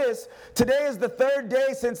all this, today is the third day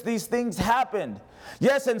since these things happened.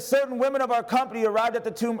 Yes, and certain women of our company arrived at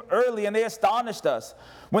the tomb early, and they astonished us.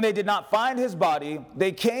 When they did not find his body,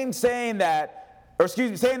 they came saying that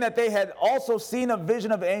they had also seen a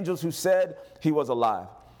vision of angels who said he was alive.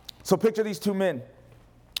 So picture these two men.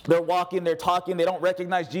 They're walking, they're talking, they don't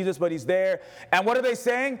recognize Jesus, but he's there. And what are they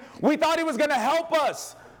saying? We thought he was going to help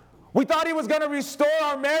us. We thought he was going to restore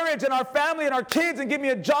our marriage and our family and our kids and give me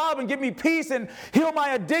a job and give me peace and heal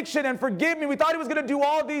my addiction and forgive me. We thought he was going to do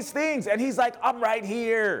all these things. And he's like, I'm right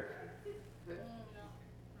here.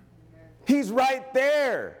 He's right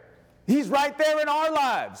there. He's right there in our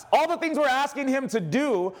lives. All the things we're asking him to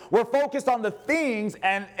do, we're focused on the things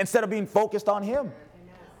and instead of being focused on him.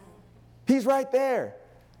 He's right there.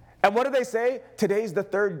 And what do they say? Today's the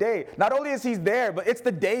third day. Not only is he there, but it's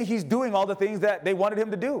the day he's doing all the things that they wanted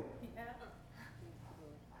him to do.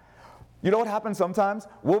 You know what happens sometimes?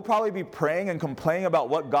 We'll probably be praying and complaining about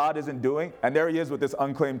what God isn't doing, and there he is with this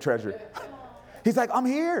unclaimed treasure. He's like, I'm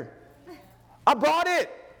here. I brought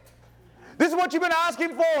it. This is what you've been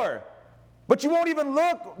asking for. But you won't even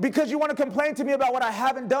look because you want to complain to me about what I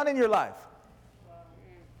haven't done in your life.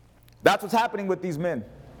 That's what's happening with these men.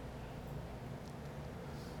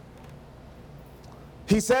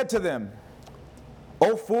 He said to them,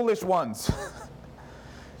 O foolish ones,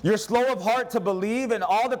 you're slow of heart to believe in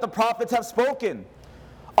all that the prophets have spoken.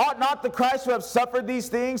 Ought not the Christ to have suffered these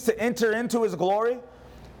things to enter into his glory?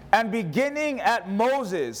 And beginning at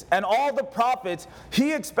Moses and all the prophets,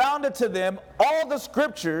 he expounded to them all the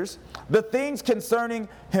scriptures, the things concerning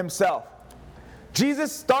himself.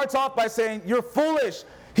 Jesus starts off by saying, you're foolish.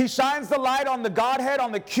 He shines the light on the Godhead,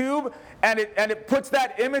 on the cube, and it puts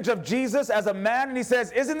that image of Jesus as a man, and he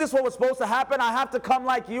says, isn't this what was supposed to happen? I have to come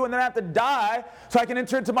like you, and then I have to die so I can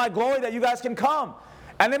enter into my glory that you guys can come.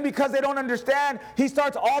 And then because they don't understand, he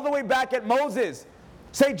starts all the way back at Moses.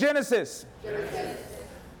 Say Genesis. Genesis.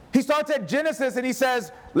 He starts at Genesis, and he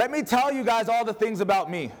says, let me tell you guys all the things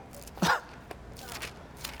about me.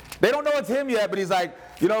 They don't know it's him yet, but he's like,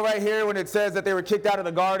 you know right here when it says that they were kicked out of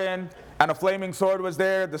the garden, and a flaming sword was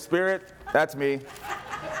there, the Spirit, that's me.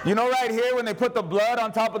 You know right here when they put the blood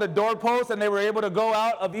on top of the doorpost and they were able to go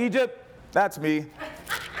out of Egypt? That's me.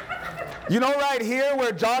 You know right here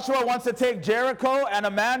where Joshua wants to take Jericho and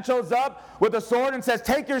a man shows up with a sword and says,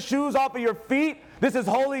 take your shoes off of your feet. This is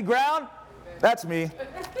holy ground. That's me.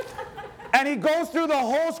 And he goes through the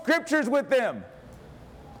whole scriptures with them.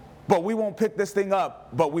 But we won't pick this thing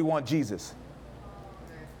up, but we want Jesus.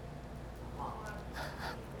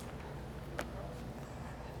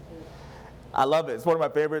 I love it. It's one of my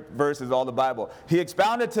favorite verses in all the Bible. He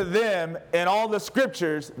expounded to them in all the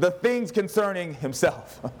scriptures the things concerning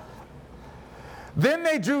himself. Then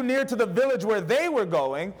they drew near to the village where they were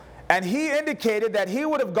going, and he indicated that he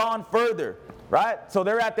would have gone further, right? So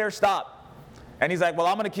they're at their stop. And he's like, well,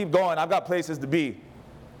 I'm going to keep going. I've got places to be.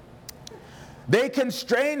 They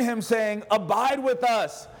constrained him, saying, abide with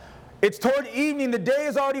us. It's toward evening. The day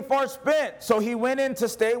is already far spent. So he went in to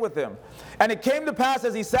stay with them. And it came to pass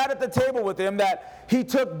as he sat at the table with them that he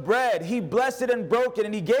took bread, he blessed it and broke it,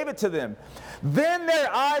 and he gave it to them. Then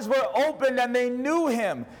their eyes were opened and they knew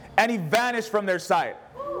him, and he vanished from their sight.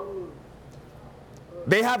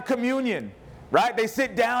 They have communion, right? They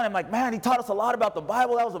sit down and like, man, he taught us a lot about the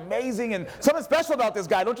Bible. That was amazing. And something special about this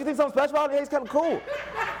guy. Don't you think something special about him? He's kind of cool.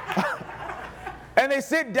 And they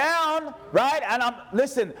sit down, right? And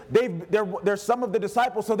listen, they're some of the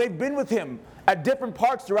disciples, so they've been with him at different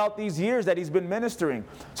parts throughout these years that he's been ministering.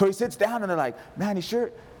 So he sits down and they're like, man, he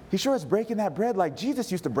sure is breaking that bread like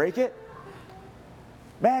Jesus used to break it.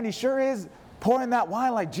 Man, he sure is pouring that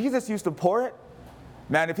wine like Jesus used to pour it.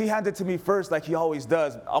 Man, if he hands it to me first like he always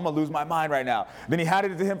does, I'm going to lose my mind right now. Then he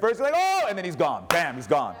handed it to him first, like, oh, and then he's gone. Bam, he's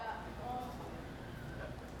gone.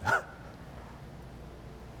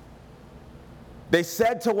 They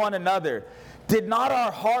said to one another, did not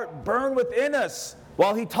our heart burn within us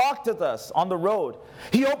while he talked with us on the road?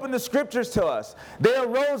 He opened the scriptures to us. They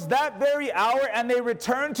arose that very hour and they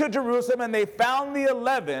returned to Jerusalem, and they found the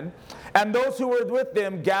 11 and those who were with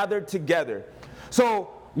them gathered together.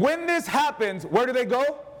 So when this happens, where do they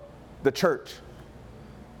go? The church.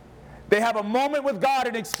 They have a moment with God,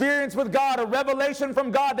 an experience with God, a revelation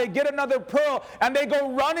from God. They get another pearl, and they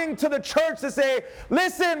go running to the church to say,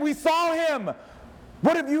 listen, we saw him.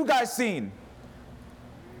 What have you guys seen?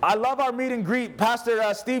 I love our meet and greet. Pastor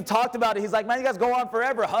Steve talked about it. He's like, man, you guys go on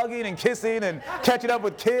forever, hugging and kissing and catching up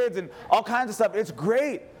with kids and all kinds of stuff. It's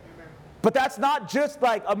great. But that's not just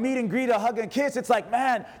like a meet and greet, a hug and kiss. It's like,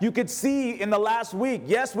 man, you could see in the last week,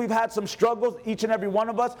 yes, we've had some struggles, each and every one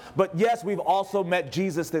of us, but yes, we've also met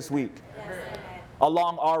Jesus this week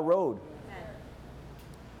along our road.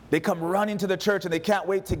 They come running to the church and they can't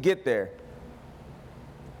wait to get there.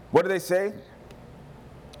 What do they say?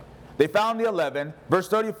 They found the 11. Verse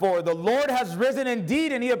 34, the Lord has risen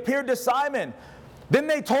indeed, and he appeared to Simon. Then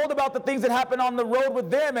they told about the things that happened on the road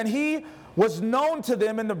with them, and he was known to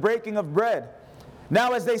them in the breaking of bread.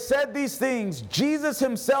 Now as they said these things, Jesus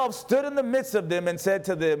himself stood in the midst of them and said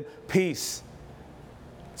to them, peace.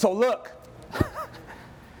 So look,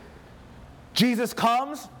 Jesus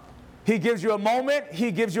comes, he gives you a moment, he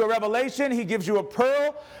gives you a revelation, he gives you a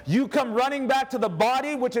pearl. You come running back to the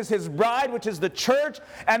body, which is his bride, which is the church.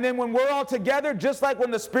 And then when we're all together, just like when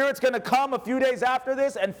the Spirit's going to come a few days after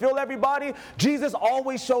this and fill everybody, Jesus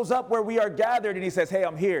always shows up where we are gathered and he says, hey,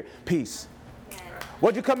 I'm here, peace.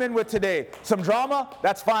 What'd you come in with today? Some drama?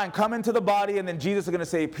 That's fine. Come into the body and then Jesus is going to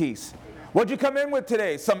say peace. What'd you come in with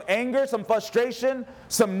today? Some anger, some frustration,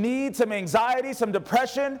 some need, some anxiety, some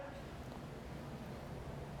depression?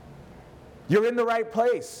 You're in the right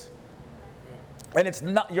place. And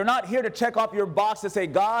you're not here to check off your box to say,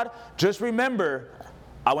 God, just remember,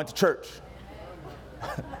 I went to church.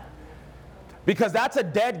 Because that's a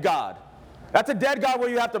dead God. That's a dead God where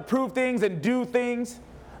you have to prove things and do things.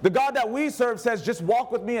 The God that we serve says, just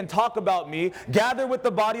walk with me and talk about me. Gather with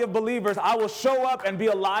the body of believers. I will show up and be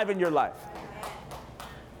alive in your life.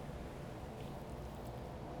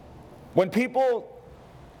 When people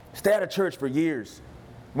stay at a church for years,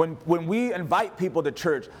 when we invite people to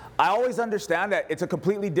church, I always understand that it's a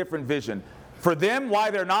completely different vision. For them, why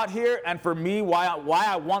they're not here, and for me, why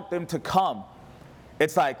I want them to come.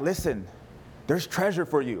 It's like, listen, there's treasure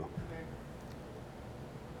for you.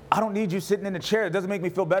 I don't need you sitting in a chair. It doesn't make me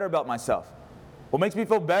feel better about myself. What makes me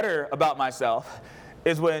feel better about myself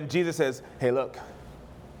is when Jesus says, hey, look,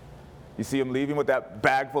 you see him leaving with that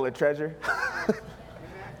bag full of treasure?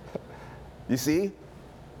 You see?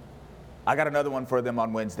 I got another one for them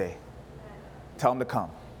on Wednesday. Tell them to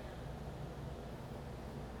come.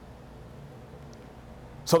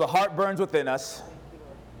 So the heart burns within us.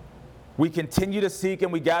 We continue to seek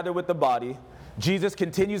and we gather with the body. Jesus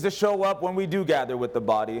continues to show up when we do gather with the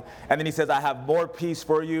body. And then he says, I have more peace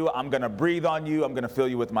for you. I'm going to breathe on you. I'm going to fill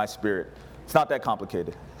you with my spirit. It's not that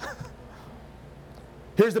complicated.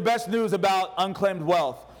 Here's the best news about unclaimed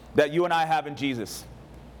wealth that you and I have in Jesus.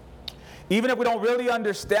 Even if we don't really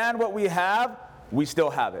understand what we have, we still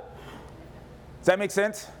have it. Does that make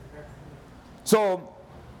sense? So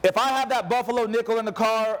if I have that Buffalo nickel in the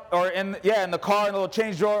car, or in the car in the little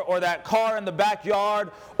change drawer, or that car in the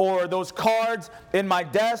backyard, or those cards in my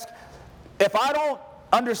desk, if I don't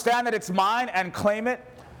understand that it's mine and claim it,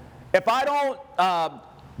 if I don't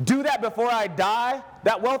do that before I die,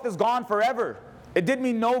 that wealth is gone forever. It did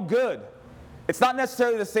me no good. It's not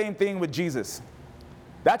necessarily the same thing with Jesus.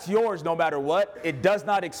 That's yours no matter what. It does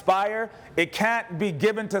not expire. It can't be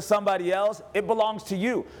given to somebody else. It belongs to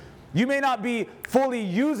you. You may not be fully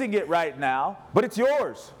using it right now, but it's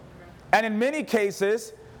yours. And in many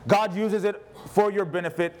cases, God uses it for your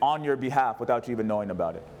benefit on your behalf without you even knowing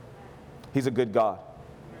about it. He's a good God.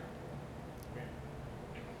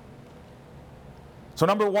 So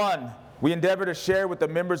number one, we endeavor to share with the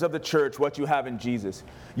members of the church what you have in Jesus.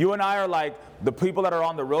 You and I are like the people that are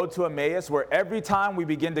on the road to Emmaus, where every time we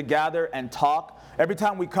begin to gather and talk, every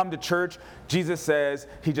time we come to church, Jesus says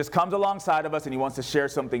he just comes alongside of us and he wants to share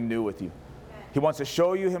something new with you. He wants to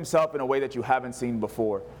show you himself in a way that you haven't seen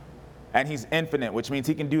before. And he's infinite, which means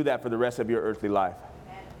he can do that for the rest of your earthly life.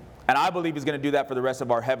 And I believe he's going to do that for the rest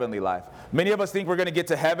of our heavenly life. Many of us think we're going to get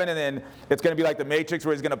to heaven and then it's going to be like the Matrix,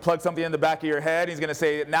 where he's going to plug something in the back of your head. He's going to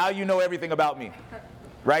say, now you know everything about me.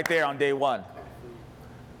 Right there on day one.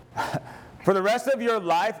 For the rest of your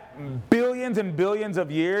life, billions and billions of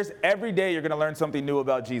years, every day you're going to learn something new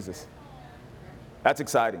about Jesus. That's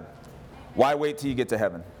exciting. Why wait till you get to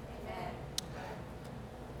heaven?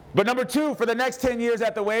 But number two, for the next 10 years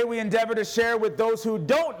at the Way, we endeavor to share with those who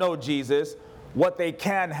don't know Jesus what they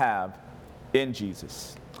can have in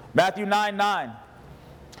Jesus. Matthew 9:9.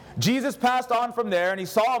 Jesus passed on from there, and he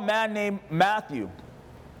saw a man named Matthew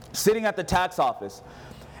sitting at the tax office.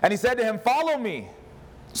 And he said to him, follow me.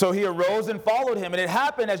 So he arose and followed him. And it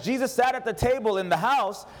happened as Jesus sat at the table in the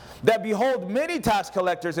house that behold, many tax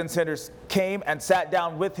collectors and sinners came and sat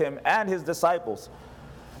down with him and his disciples.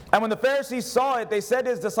 And when the Pharisees saw it, they said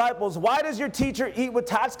to his disciples, why does your teacher eat with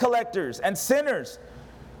tax collectors and sinners?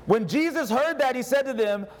 When Jesus heard that, he said to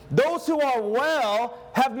them, those who are well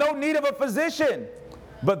have no need of a physician,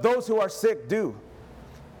 but those who are sick do.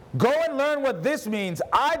 Go and learn what this means.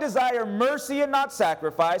 I desire mercy and not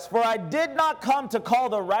sacrifice, for I did not come to call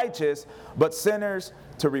the righteous, but sinners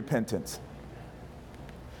to repentance.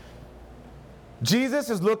 Jesus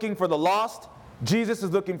is looking for the lost. Jesus is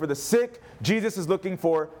looking for the sick. Jesus is looking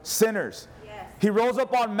for sinners. Yes. He rolls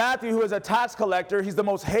up on Matthew, who is a tax collector. He's the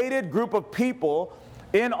most hated group of people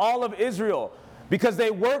in all of Israel because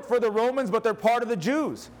they work for the Romans, but they're part of the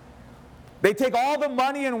Jews. They take all the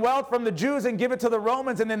money and wealth from the Jews and give it to the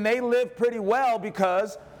Romans, and then they live pretty well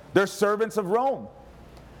because they're servants of Rome.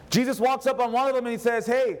 Jesus walks up on one of them and he says,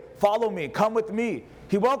 hey, follow me, come with me.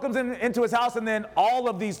 He welcomes him into his house, and then all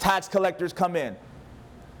of these tax collectors come in.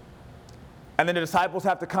 And then the disciples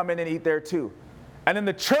have to come in and eat there too. And then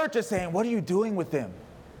the church is saying, what are you doing with them?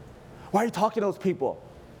 Why are you talking to those people?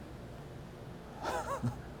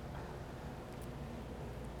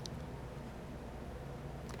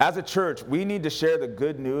 As a church, we need to share the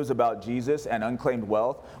good news about Jesus and unclaimed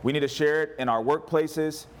wealth. We need to share it in our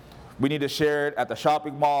workplaces. We need to share it at the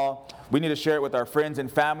shopping mall. We need to share it with our friends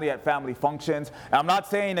and family at family functions. And I'm not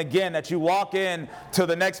saying, again, that you walk in to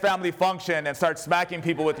the next family function and start smacking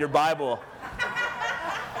people with your Bible.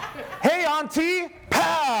 Hey, auntie,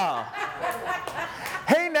 pow.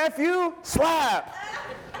 Hey, nephew, slap.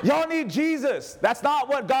 Y'all need Jesus. That's not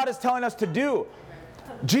what God is telling us to do.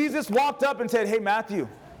 Jesus walked up and said, hey, Matthew,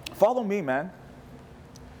 follow me, man.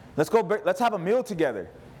 Let's have a meal together.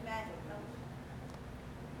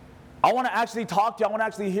 I want to actually talk to you. I want to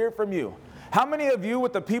actually hear from you. How many of you,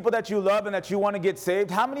 with the people that you love and that you want to get saved,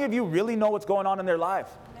 how many of you really know what's going on in their life?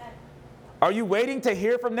 Are you waiting to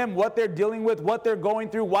hear from them what they're dealing with, what they're going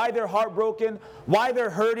through, why they're heartbroken, why they're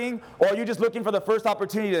hurting, or are you just looking for the first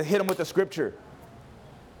opportunity to hit them with the scripture?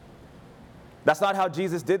 That's not how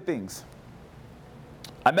Jesus did things.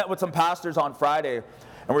 I met with some pastors on Friday,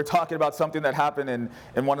 and we're talking about something that happened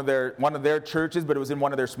in one of their churches, but it was in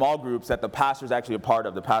one of their small groups that the pastor's actually a part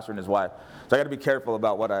of, the pastor and his wife. So I got to be careful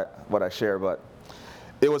about what I share. But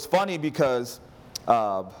it was funny because,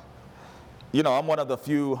 I'm one of the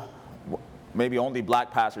few, maybe only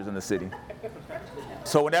black pastors in the city.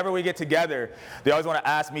 So whenever we get together, they always want to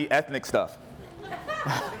ask me ethnic stuff.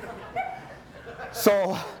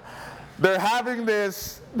 So they're having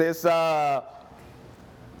this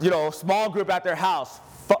small group at their house.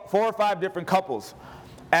 4 or 5 different couples,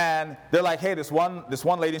 and they're like, hey, this one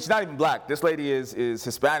lady, and she's not even black. This lady is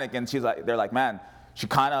Hispanic, and they're like, man, she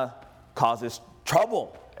kind of causes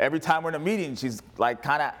trouble every time we're in a meeting. She's like,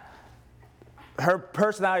 her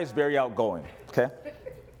personality is very outgoing. Okay,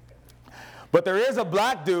 but there is a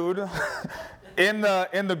black dude in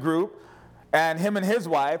the group, and him and his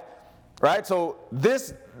wife, right? So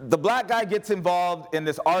the black guy gets involved in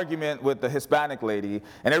this argument with the Hispanic lady,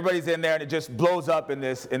 and everybody's in there, and it just blows up in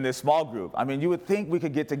this small group. I mean, you would think we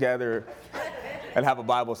could get together and have a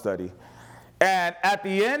Bible study. And at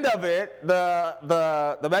the end of it,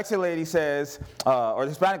 the Mexican lady says, or the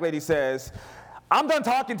Hispanic lady says, I'm done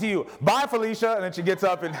talking to you. Bye, Felicia. And then she gets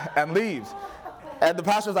up and leaves. And the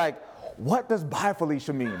pastor's like, what does bye,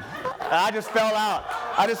 Felicia mean? And I just fell out.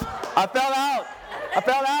 I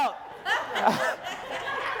fell out.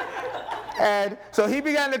 And so he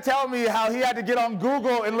began to tell me how he had to get on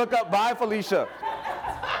Google and look up bye, Felicia.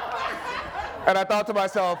 And I thought to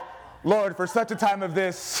myself, Lord, for such a time of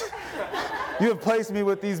this, you have placed me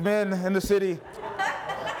with these men in the city.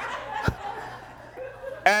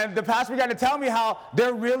 And the pastor began to tell me how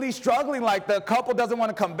they're really struggling. Like, the couple doesn't want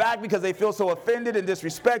to come back because they feel so offended and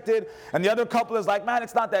disrespected. And the other couple is like, man,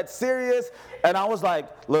 it's not that serious. And I was like,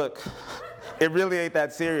 look, it really ain't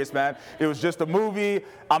that serious, man. It was just a movie.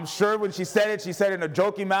 I'm sure when she said it in a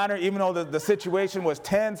joking manner, even though the situation was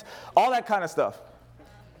tense, all that kind of stuff.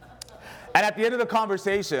 And at the end of the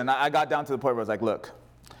conversation, I got down to the point where I was like, look,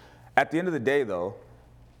 at the end of the day, though,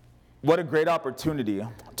 what a great opportunity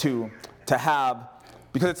to have,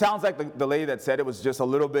 because it sounds like the lady that said it was just a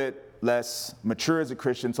little bit less mature as a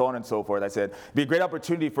Christian, so on and so forth. I said, it'd be a great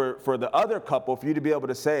opportunity for the other couple, for you to be able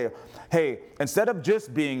to say, hey, instead of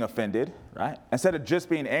just being offended, right? Instead of just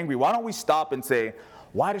being angry, why don't we stop and say,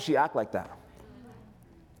 why does she act like that?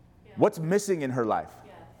 What's missing in her life?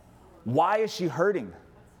 Why is she hurting?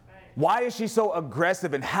 Why is she so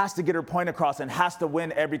aggressive and has to get her point across and has to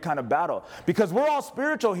win every kind of battle? Because we're all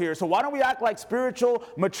spiritual here. So why don't we act like spiritual,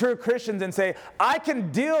 mature Christians and say, I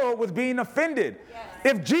can deal with being offended.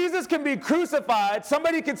 Yes. If Jesus can be crucified,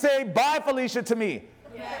 somebody could say, bye, Felicia, to me.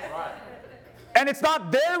 Yes. Right. And it's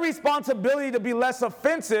not their responsibility to be less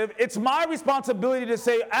offensive. It's my responsibility to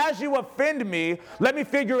say, as you offend me, let me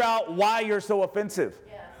figure out why you're so offensive.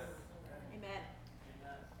 Yes. Amen.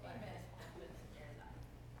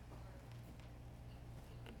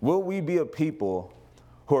 Will we be a people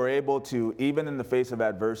who are able to, even in the face of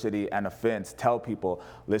adversity and offense, tell people,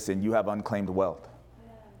 listen, you have unclaimed wealth.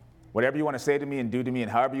 Whatever you want to say to me and do to me and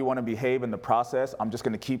however you want to behave in the process, I'm just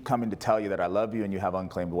going to keep coming to tell you that I love you and you have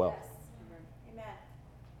unclaimed wealth. Yes.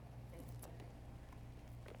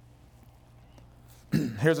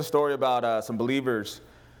 Here's a story about some believers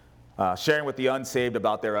sharing with the unsaved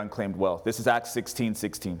about their unclaimed wealth. This is Acts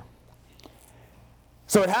 16:16.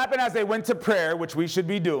 So it happened as they went to prayer, which we should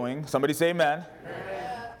be doing. Somebody say amen.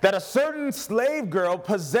 Amen. That a certain slave girl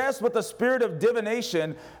possessed with the spirit of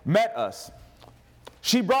divination met us.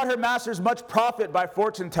 She brought her masters much profit by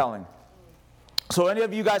fortune telling. So any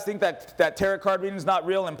of you guys think that tarot card reading is not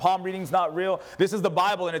real and palm reading is not real? This is the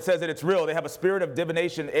Bible and it says that it's real. They have a spirit of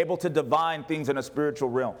divination able to divine things in a spiritual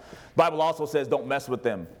realm. The Bible also says don't mess with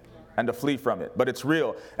them and to flee from it. But it's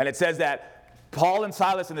real. And it says that Paul and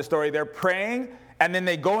Silas in the story, they're praying and then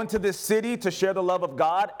they go into this city to share the love of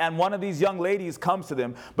God. And one of these young ladies comes to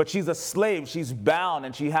them, but she's a slave. She's bound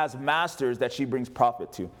and she has masters that she brings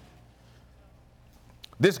profit to.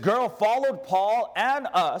 This girl followed Paul and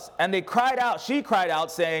us, and she cried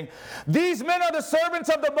out, saying, these men are the servants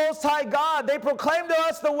of the Most High God. They proclaim to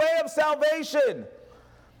us the way of salvation.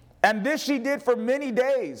 And this she did for many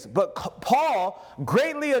days. But Paul,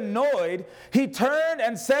 greatly annoyed, he turned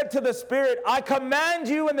and said to the spirit, I command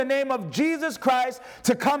you in the name of Jesus Christ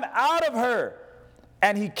to come out of her.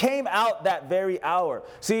 And he came out that very hour.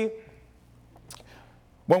 See,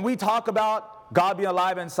 when we talk about God being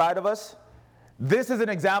alive inside of us, this is an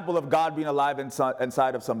example of God being alive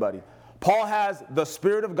inside of somebody. Paul has the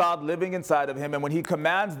Spirit of God living inside of him, and when he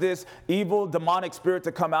commands this evil, demonic spirit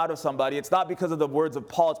to come out of somebody, it's not because of the words of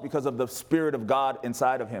Paul, it's because of the Spirit of God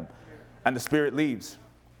inside of him. And the Spirit leaves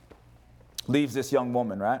this young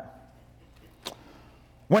woman, right?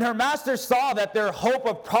 When her masters saw that their hope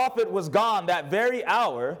of profit was gone that very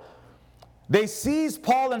hour, they seized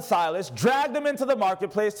Paul and Silas, dragged them into the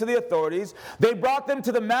marketplace to the authorities. They brought them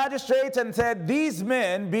to the magistrates and said, these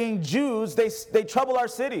men, being Jews, they trouble our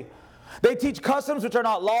city. They teach customs which are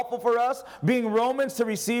not lawful for us, being Romans to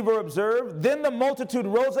receive or observe. Then the multitude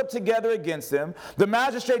rose up together against them. The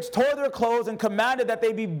magistrates tore their clothes and commanded that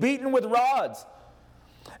they be beaten with rods.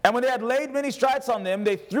 And when they had laid many stripes on them,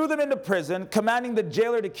 they threw them into prison, commanding the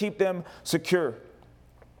jailer to keep them secure.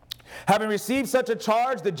 Having received such a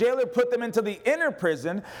charge, the jailer put them into the inner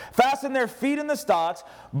prison, fastened their feet in the stocks.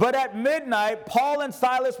 But at midnight, Paul and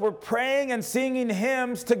Silas were praying and singing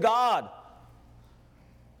hymns to God.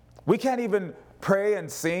 We can't even pray and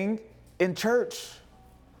sing in church.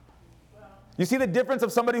 You see the difference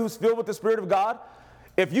of somebody who's filled with the Spirit of God?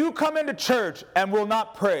 If you come into church and will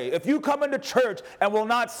not pray, if you come into church and will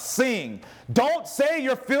not sing, don't say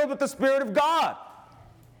you're filled with the Spirit of God.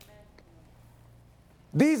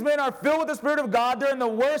 These men are filled with the Spirit of God. They're in the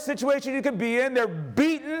worst situation you could be in. They're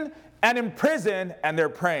beaten and in prison, and they're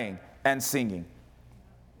praying and singing.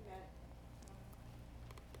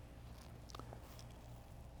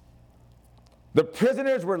 The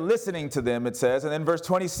prisoners were listening to them, it says, and then verse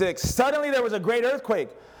 26, suddenly there was a great earthquake.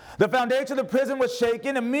 The foundation of the prison was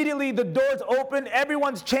shaken. Immediately the doors opened.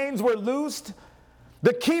 Everyone's chains were loosed.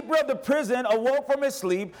 The keeper of the prison awoke from his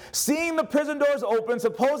sleep, seeing the prison doors open,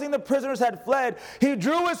 supposing the prisoners had fled. He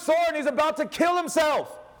drew his sword and he's about to kill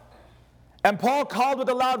himself. And Paul called with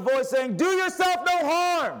a loud voice, saying, do yourself no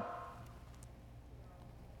harm.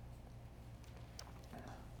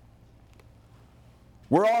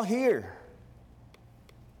 We're all here.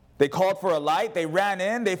 They called for a light. They ran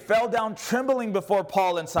in. They fell down trembling before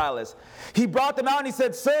Paul and Silas. He brought them out and he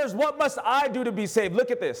said, sirs, what must I do to be saved?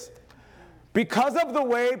 Look at this. Because of the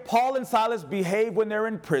way Paul and Silas behave when they're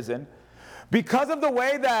in prison, because of the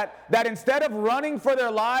way that instead of running for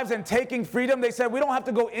their lives and taking freedom, they said, we don't have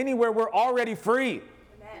to go anywhere. We're already free.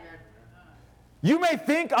 Amen. You may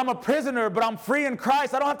think I'm a prisoner, but I'm free in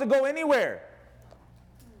Christ. I don't have to go anywhere.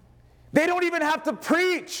 They don't even have to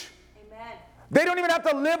preach. Amen. They don't even have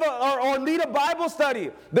to live or lead a Bible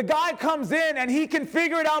study. The guy comes in and he can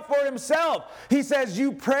figure it out for himself. He says,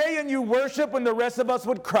 you pray and you worship when the rest of us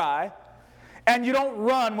would cry. And you don't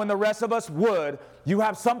run when the rest of us would. You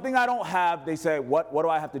have something I don't have. They say, what do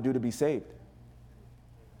I have to do to be saved?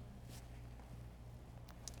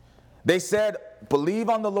 They said, believe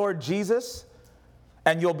on the Lord Jesus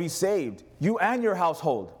and you'll be saved, you and your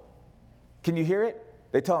household. Can you hear it?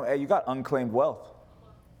 They tell him, hey, you got unclaimed wealth.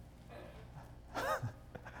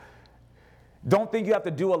 Don't think you have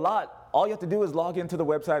to do a lot. All you have to do is log into the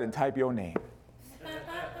website and type your name.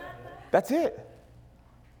 That's it.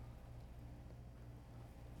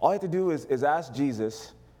 All you have to do is ask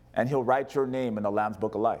Jesus, and he'll write your name in the Lamb's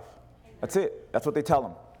Book of Life. That's it. That's what they tell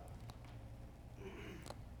him.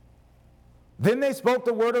 Then they spoke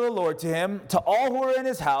the word of the Lord to him, to all who were in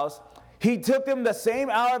his house. He took them the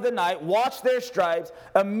same hour of the night, washed their stripes.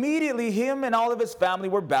 Immediately him and all of his family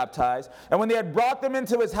were baptized. And when they had brought them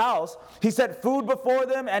into his house, he set food before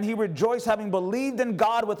them, and he rejoiced, having believed in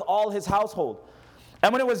God with all his household.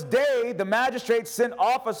 And when it was day, the magistrates sent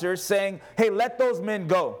officers, saying, hey, let those men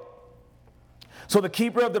go. So the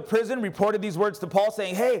keeper of the prison reported these words to Paul,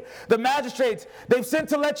 saying, hey, the magistrates, they've sent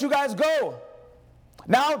to let you guys go.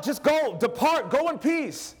 Now just go, depart, go in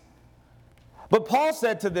peace. But Paul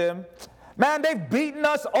said to them, man, they've beaten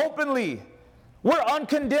us openly. We're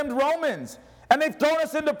uncondemned Romans, and they've thrown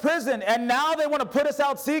us into prison, and now they want to put us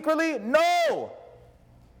out secretly? No.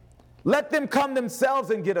 Let them come themselves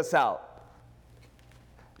and get us out.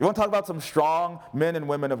 You want to talk about some strong men and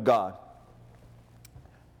women of God?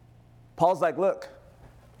 Paul's like, look,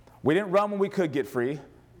 we didn't run when we could get free.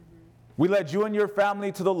 We led you and your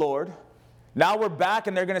family to the Lord. Now we're back,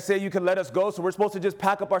 and they're going to say you can let us go, so we're supposed to just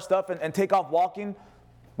pack up our stuff and take off walking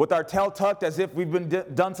with our tail tucked as if we've been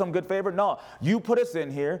done some good favor? No, you put us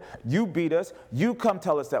in here, you beat us, you come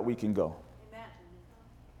tell us that we can go. Amen.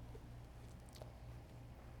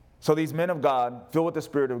 So these men of God, filled with the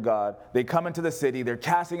Spirit of God, they come into the city, they're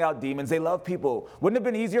casting out demons, they love people. Wouldn't it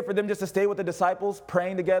have been easier for them just to stay with the disciples,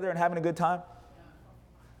 praying together and having a good time?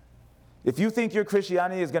 If you think your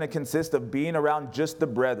Christianity is going to consist of being around just the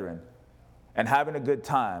brethren and having a good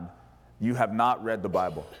time, you have not read the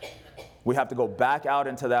Bible. We have to go back out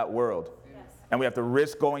into that world. Yes. And we have to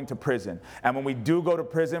risk going to prison. And when we do go to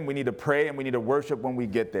prison, we need to pray and we need to worship when we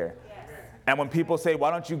get there. Yes. And when people say,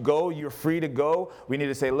 why don't you go? You're free to go. We need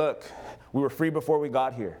to say, look, we were free before we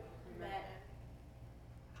got here. Amen.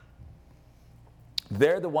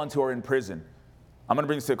 They're the ones who are in prison. I'm going to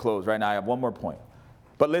bring this to a close right now. I have one more point.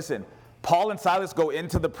 But listen, Paul and Silas go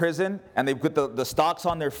into the prison, and they've got the stocks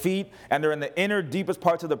on their feet, and they're in the inner, deepest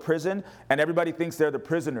parts of the prison, and everybody thinks they're the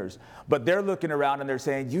prisoners. But they're looking around, and they're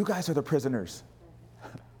saying, you guys are the prisoners.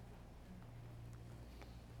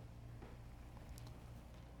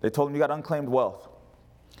 They told them, you got unclaimed wealth.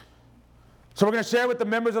 So we're going to share with the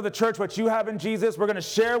members of the church what you have in Jesus. We're going to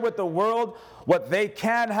share with the world what they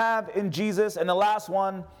can have in Jesus. And the last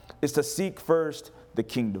one is to seek first the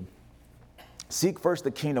kingdom. Seek first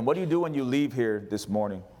the kingdom. What do you do when you leave here this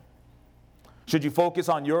morning? Should you focus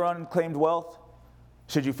on your unclaimed wealth?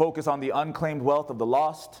 Should you focus on the unclaimed wealth of the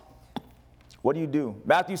lost? What do?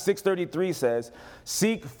 Matthew 6:33 says,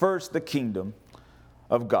 seek first the kingdom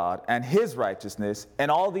of God and his righteousness, and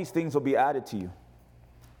all these things will be added to you.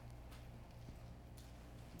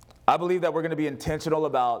 I believe that we're going to be intentional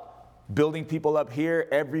about building people up here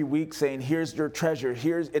every week, saying, here's your treasure.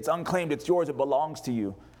 It's unclaimed. It's yours. It belongs to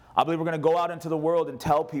you. I believe we're going to go out into the world and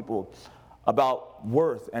tell people about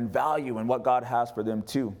worth and value and what God has for them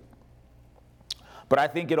too. But I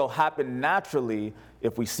think it'll happen naturally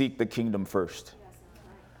if we seek the kingdom first.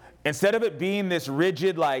 Instead of it being this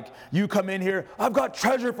rigid, like, you come in here, I've got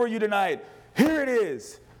treasure for you tonight. Here it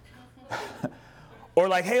is. Or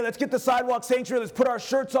like, hey, let's get the sidewalk sanctuary. Let's put our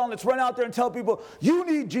shirts on. Let's run out there and tell people, you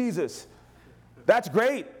need Jesus. That's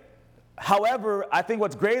great. However, I think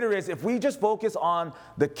what's greater is if we just focus on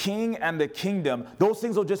the king and the kingdom, those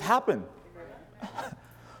things will just happen.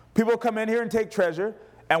 People come in here and take treasure,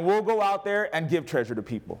 and we'll go out there and give treasure to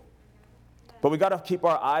people. But we got to keep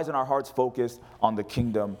our eyes and our hearts focused on the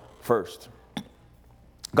kingdom first.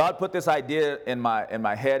 God put this idea in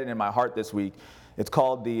my head and in my heart this week. It's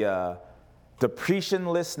called the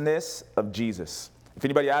depreciationlessness of Jesus. If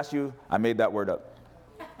anybody asks you, I made that word up.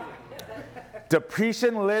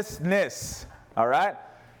 Depreciationlessness, all right?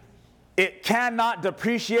 It cannot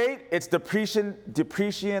depreciate. It's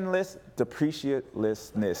depreciationless.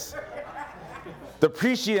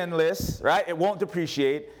 Depreciationless, right? It won't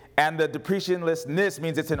depreciate. And the depreciationlessness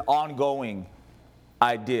means it's an ongoing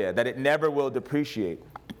idea, that it never will depreciate.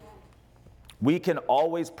 We can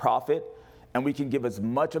always profit, and we can give as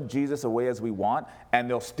much of Jesus away as we want, and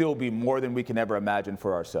there'll still be more than we can ever imagine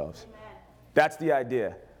for ourselves. Amen. That's the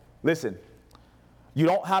idea. Listen. You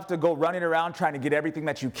don't have to go running around trying to get everything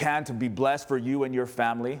that you can to be blessed for you and your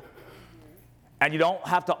family. And you don't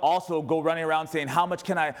have to also go running around saying, how much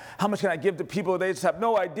can I give to people? They just have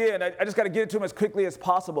no idea, and I just got to get it to them as quickly as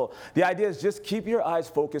possible. The idea is just keep your eyes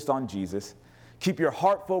focused on Jesus. Keep your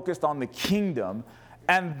heart focused on the kingdom,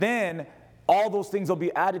 and then all those things will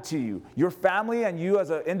be added to you. Your family and you as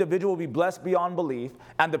an individual will be blessed beyond belief,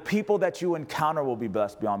 and the people that you encounter will be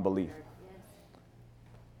blessed beyond belief.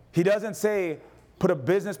 He doesn't say, put a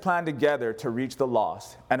business plan together to reach the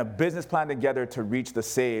lost and a business plan together to reach the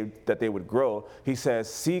saved that they would grow. He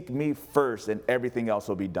says, seek me first and everything else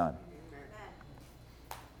will be done.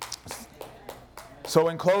 So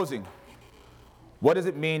in closing, what does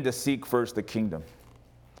it mean to seek first the kingdom?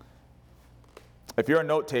 If you're a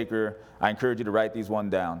note taker, I encourage you to write these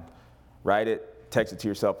one down. Write it, text it to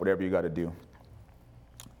yourself, whatever you got to do.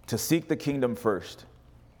 To seek the kingdom first.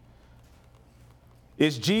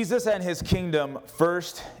 Is Jesus and his kingdom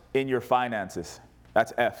first in your finances?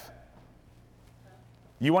 That's F.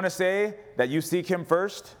 You want to say that you seek him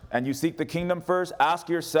first and you seek the kingdom first? Ask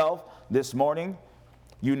yourself this morning.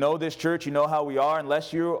 You know this church, you know how we are.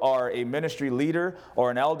 Unless you are a ministry leader or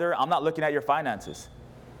an elder, I'm not looking at your finances.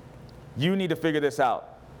 You need to figure this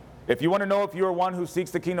out. If you want to know if you're one who seeks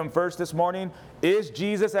the kingdom first this morning, is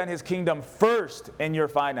Jesus and his kingdom first in your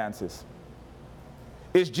finances?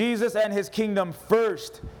 Is Jesus and his kingdom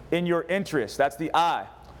first in your interest? That's the I.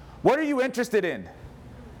 What are you interested in?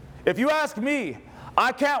 If you ask me,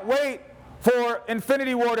 I can't wait for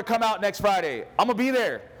Infinity War to come out next Friday. I'm going to be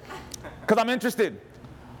there because I'm interested.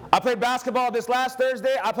 I played basketball this last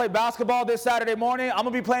Thursday. I played basketball this Saturday morning. I'm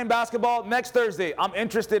going to be playing basketball next Thursday. I'm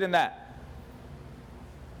interested in that.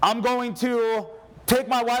 I'm going to take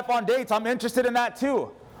my wife on dates. I'm interested in that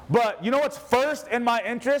too. But you know what's first in my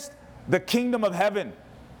interest? The kingdom of heaven.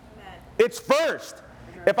 Amen. It's first.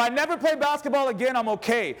 Amen. If I never play basketball again, I'm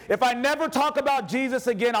okay. If I never talk about Jesus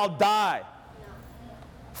again, I'll die. No.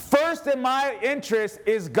 First in my interest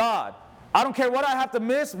is God. I don't care what I have to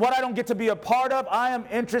miss, what I don't get to be a part of. I am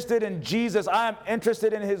interested in Jesus. I am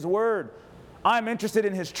interested in his word. I am interested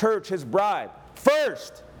in his church, his bride.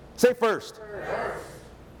 First. Say first. First.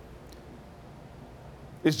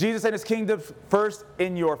 Is Jesus and his kingdom first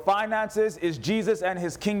in your finances? Is Jesus and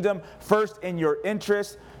his kingdom first in your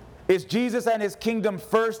interests? Is Jesus and his kingdom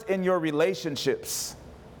first in your relationships?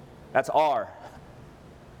 That's R.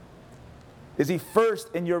 Is he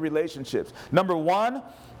first in your relationships? Number one,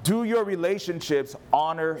 do your relationships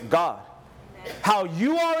honor God? How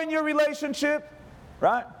you are in your relationship,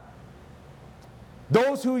 right?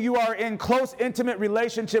 Those who you are in close, intimate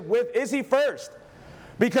relationship with, is he first?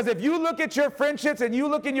 Because if you look at your friendships and you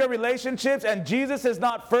look in your relationships and Jesus is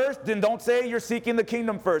not first, then don't say you're seeking the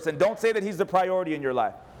kingdom first, and don't say that he's the priority in your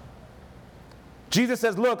life. Jesus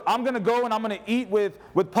says, look, I'm going to go and I'm going to eat with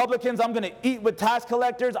publicans. I'm going to eat with tax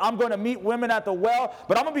collectors. I'm going to meet women at the well.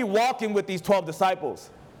 But I'm going to be walking with these 12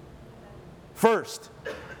 disciples first.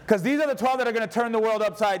 Because these are the 12 that are going to turn the world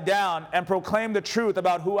upside down and proclaim the truth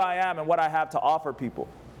about who I am and what I have to offer people.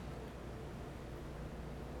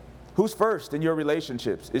 Who's first in your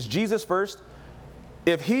relationships? Is Jesus first?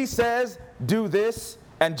 If he says, do this,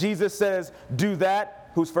 and Jesus says, do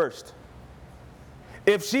that, who's first?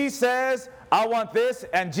 If she says, I want this,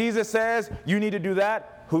 and Jesus says, you need to do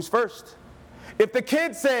that, who's first? If the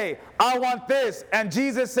kids say, I want this, and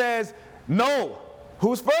Jesus says, no,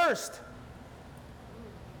 who's first?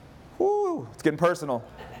 Woo, it's getting personal.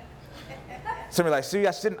 Somebody like, see,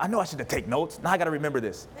 I know I shouldn't take notes. Now I got to remember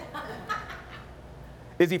this.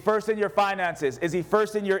 Is he first in your finances? Is he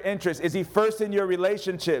first in your interests? Is he first in your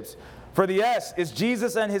relationships? For the S, is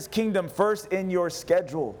Jesus and his kingdom first in your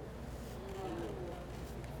schedule?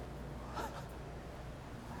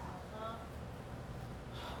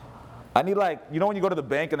 I need you know when you go to the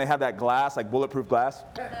bank and they have that glass, like bulletproof glass?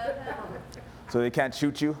 So they can't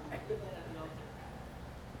shoot you?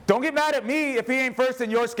 Don't get mad at me if he ain't first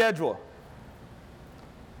in your schedule.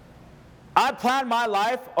 I plan my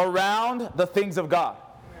life around the things of God.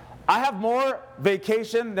 I have more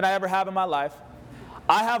vacation than I ever have in my life.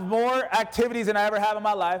 I have more activities than I ever have in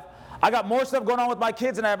my life. I got more stuff going on with my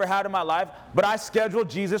kids than I ever had in my life, but I scheduled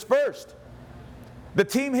Jesus first. The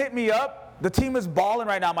team hit me up. The team is balling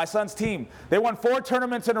right now, my son's team. They won 4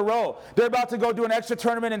 tournaments in a row. They're about to go do an extra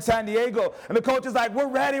tournament in San Diego. And the coach is like, we're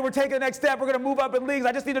ready. We're taking the next step. We're going to move up in leagues.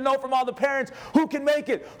 I just need to know from all the parents who can make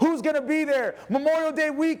it, who's going to be there. Memorial Day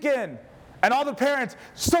weekend. And all the parents,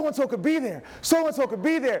 so-and-so could be there. So-and-so could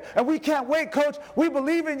be there. And we can't wait, coach. We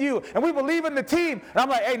believe in you. And we believe in the team. And I'm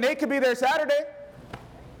like, hey, Nate could be there Saturday.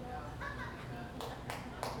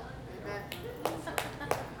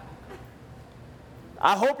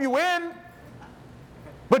 I hope you win.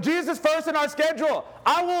 But Jesus first in our schedule.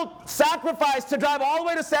 I will sacrifice to drive all the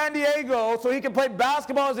way to San Diego so he can play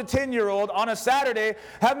basketball as a 10-year-old on a Saturday,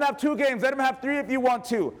 have him have 2 games, let him have 3 if you want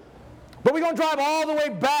to. But we're going to drive all the way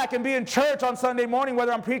back and be in church on Sunday morning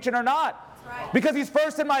whether I'm preaching or not. Right. Because he's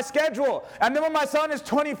first in my schedule. And then when my son is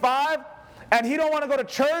 25 and he don't want to go to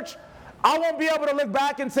church, I won't be able to look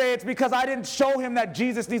back and say it's because I didn't show him that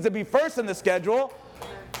Jesus needs to be first in the schedule.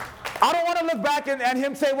 I don't want to look back and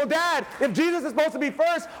him say, well, Dad, if Jesus is supposed to be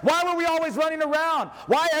first, why were we always running around?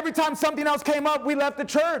 Why every time something else came up, we left the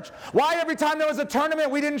church? Why every time there was a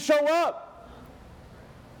tournament, we didn't show up?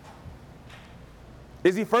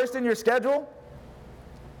 Is he first in your schedule?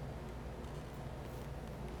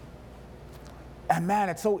 And man,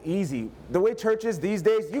 it's so easy. The way church is these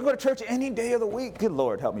days, you go to church any day of the week. Good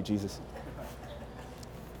Lord, help me, Jesus.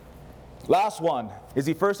 Last one, is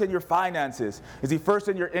he first in your finances? Is he first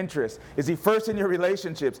in your interests? Is he first in your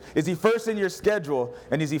relationships? Is he first in your schedule?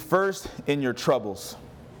 And is he first in your troubles?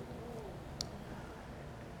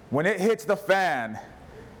 When it hits the fan,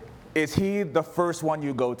 is he the first one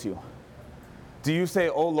you go to? Do you say,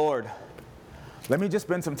 oh Lord, let me just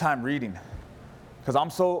spend some time reading because I'm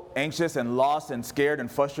so anxious and lost and scared and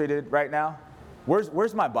frustrated right now?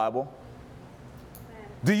 Where's my Bible?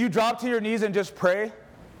 Do you drop to your knees and just pray?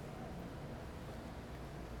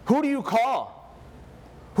 Who do you call?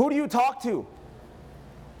 Who do you talk to?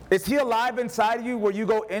 Is he alive inside of you where you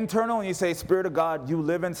go internal and you say, Spirit of God, you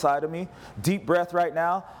live inside of me? Deep breath right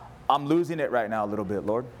now. I'm losing it right now a little bit,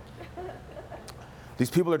 Lord. These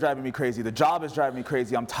people are driving me crazy. The job is driving me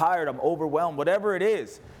crazy. I'm tired. I'm overwhelmed. Whatever it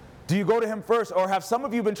is. Do you go to him first? Or have some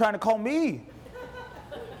of you been trying to call me?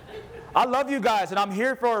 I love you guys and I'm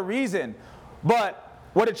here for a reason. But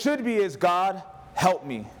what it should be is, God, help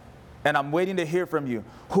me. And I'm waiting to hear from you.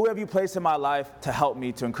 Who have you placed in my life to help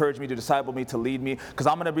me, to encourage me, to disciple me, to lead me? Because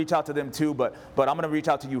I'm going to reach out to them too, but I'm going to reach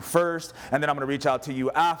out to you first, and then I'm going to reach out to you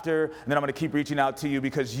after, and then I'm going to keep reaching out to you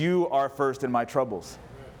because you are first in my troubles.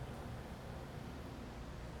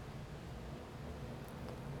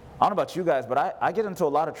 I don't know about you guys, but I get into a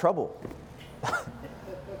lot of trouble.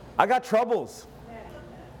 I got troubles.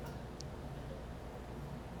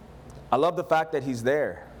 I love the fact that he's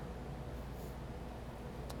there.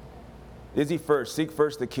 Is he first? Seek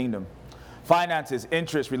first the kingdom. Finances,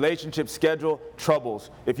 interests, relationships, schedule, troubles.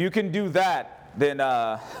 If you can do that, then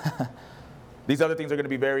these other things are going to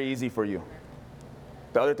be very easy for you.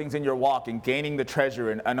 The other things in your walk and gaining the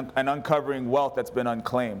treasure and uncovering wealth that's been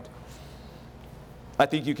unclaimed. I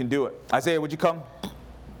think you can do it. Isaiah, would you come?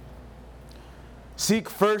 Seek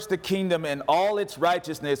first the kingdom and all its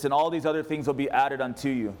righteousness, and all these other things will be added unto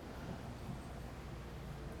you.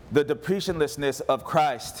 The depreciationlessness of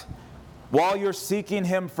Christ. While you're seeking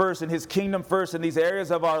him first and his kingdom first in these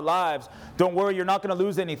areas of our lives, don't worry, you're not going to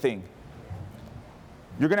lose anything.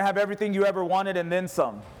 You're going to have everything you ever wanted and then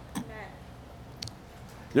some.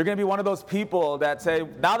 You're going to be one of those people that say,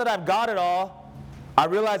 now that I've got it all, I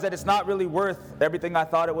realize that it's not really worth everything I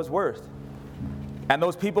thought it was worth. And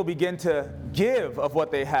those people begin to give of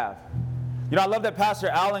what they have. You know, I love that Pastor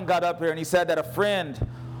Allen got up here and he said that a friend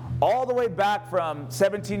all the way back from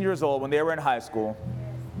 17 years old when they were in high school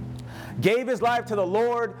gave his life to the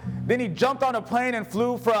Lord. Then he jumped on a plane and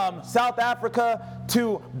flew from South Africa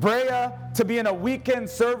to Brea to be in a weekend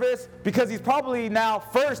service because he's probably now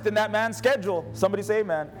first in that man's schedule. Somebody say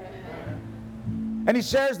amen. Amen. And he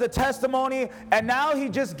shares the testimony, and now he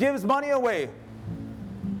just gives money away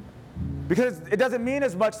because it doesn't mean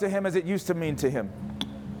as much to him as it used to mean to him.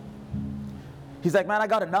 He's like, man, I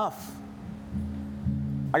got enough.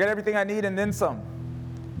 I got everything I need and then some.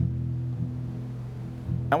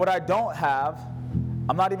 And what I don't have,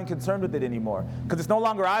 I'm not even concerned with it anymore. Because it's no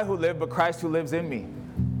longer I who live, but Christ who lives in me.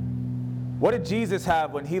 What did Jesus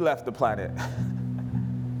have when he left the planet?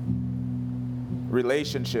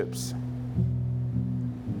 Relationships.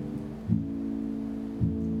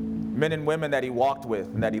 Men and women that he walked with,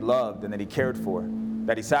 and that he loved, and that he cared for,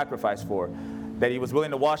 that he sacrificed for, that he was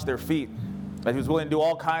willing to wash their feet, that he was willing to do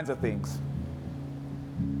all kinds of things.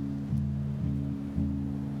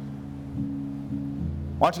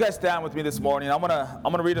 Why don't you guys stand with me this morning? I'm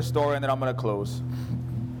gonna read a story and then I'm gonna close.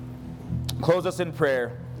 Close us in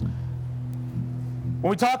prayer.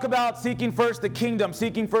 When we talk about seeking first the kingdom,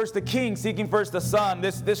 seeking first the king, seeking first the son,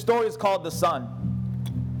 this story is called the son.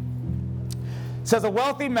 It says a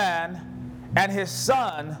wealthy man and his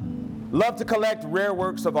son loved to collect rare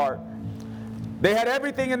works of art. They had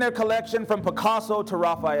everything in their collection from Picasso to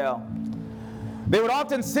Raphael. They would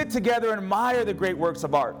often sit together and admire the great works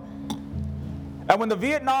of art. And when the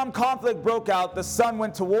Vietnam conflict broke out, the son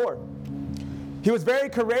went to war. He was very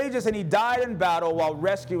courageous and he died in battle while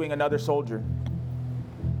rescuing another soldier.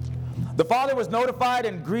 The father was notified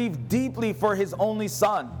and grieved deeply for his only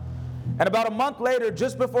son. And about a month later,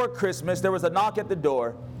 just before Christmas, there was a knock at the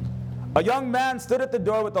door. A young man stood at the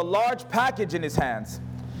door with a large package in his hands.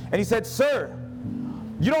 And he said, "Sir,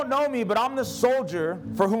 you don't know me, but I'm the soldier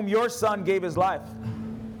for whom your son gave his life.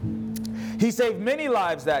 He saved many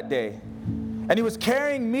lives that day. And he was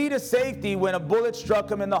carrying me to safety when a bullet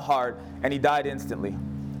struck him in the heart, and he died instantly.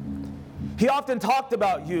 He often talked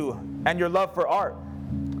about you and your love for art."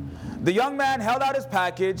 The young man held out his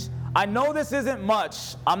package. "I know this isn't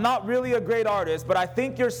much. I'm not really a great artist, but I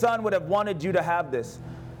think your son would have wanted you to have this."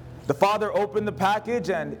 The father opened the package,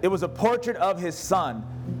 and it was a portrait of his son,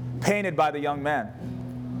 painted by the young man.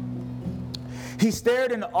 He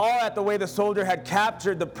stared in awe at the way the soldier had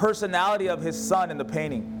captured the personality of his son in the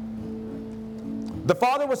painting. The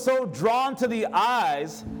father was so drawn to the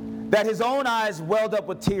eyes that his own eyes welled up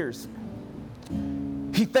with tears.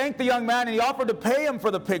 He thanked the young man and he offered to pay him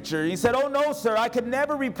for the picture. He said, "Oh no, sir, I could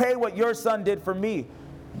never repay what your son did for me.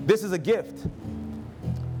 This is a gift."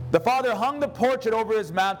 The father hung the portrait over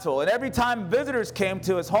his mantle, and every time visitors came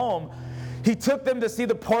to his home, he took them to see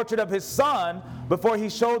the portrait of his son before he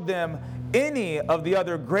showed them any of the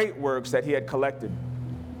other great works that he had collected.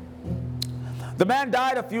 The man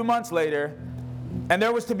died a few months later, and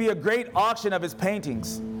there was to be a great auction of his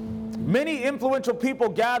paintings. Many influential people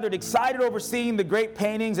gathered, excited over seeing the great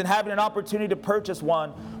paintings and having an opportunity to purchase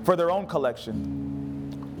one for their own collection.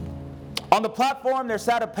 On the platform, there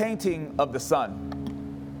sat a painting of the sun.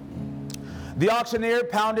 The auctioneer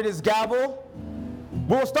pounded his gavel.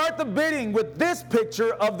 "We'll start the bidding with this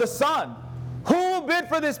picture of the sun. Who will bid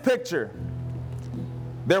for this picture?"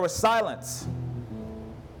 There was silence.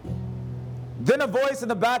 Then a voice in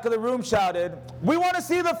the back of the room shouted, "We want to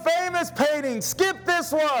see the famous painting. Skip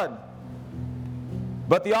this one."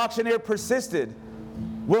 But the auctioneer persisted.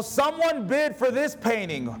 "Will someone bid for this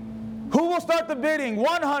painting? Who will start the bidding?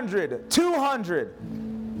 100, 200.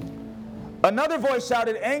 Another voice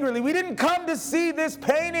shouted angrily, "We didn't come to see this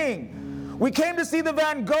painting. We came to see the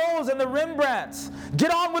Van Goghs and the Rembrandts.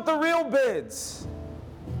 Get on with the real bids."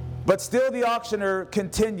 But still the auctioneer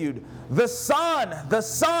continued, the sun,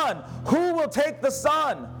 who will take the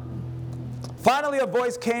sun?" Finally a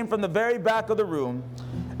voice came from the very back of the room,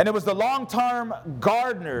 and it was the long-term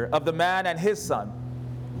gardener of the man and his son.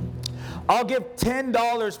 "I'll give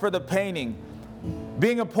 $10 for the painting."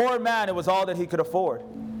 Being a poor man, it was all that he could afford.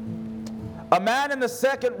 A man in the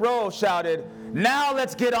second row shouted, "Now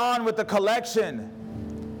let's get on with the collection."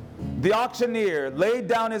 The auctioneer laid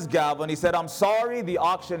down his gavel and he said, "I'm sorry, the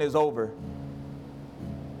auction is over."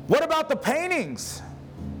 "What about the paintings?"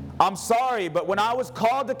 "I'm sorry, but when I was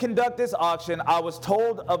called to conduct this auction, I was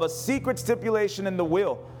told of a secret stipulation in the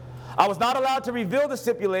will. I was not allowed to reveal the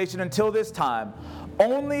stipulation until this time.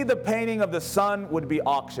 Only the painting of the sun would be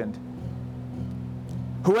auctioned.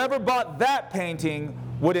 Whoever bought that painting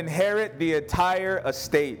would inherit the entire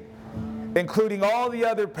estate, including all the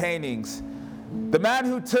other paintings. The man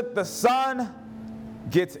who took the sun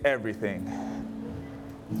gets everything."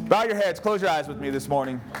 Bow your heads, close your eyes with me this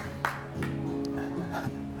morning.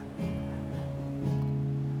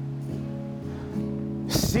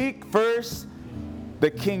 Seek first the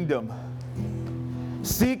kingdom.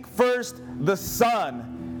 Seek first the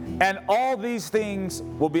Son, and all these things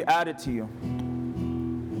will be added to you.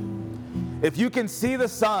 If you can see the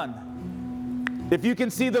Son, if you can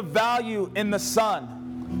see the value in the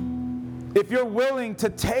Son, if you're willing to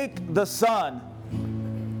take the Son,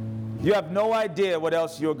 you have no idea what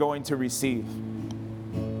else you're going to receive.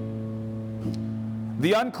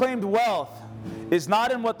 The unclaimed wealth is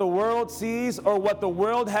not in what the world sees or what the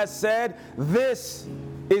world has said. This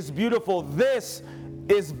is beautiful. This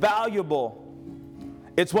is valuable.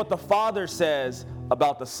 It's what the Father says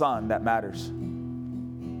about the Son that matters.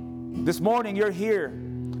 This morning, you're here,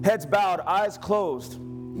 heads bowed, eyes closed.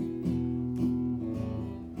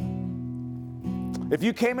 If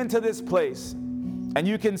you came into this place and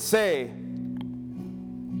you can say,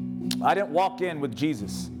 "I didn't walk in with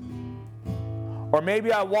Jesus," or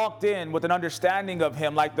maybe I walked in with an understanding of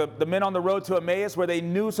him, like the men on the road to Emmaus, where they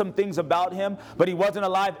knew some things about him, but he wasn't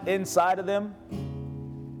alive inside of them.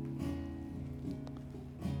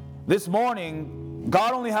 This morning,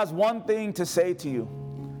 God only has one thing to say to you.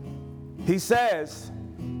 He says,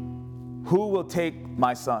 "Who will take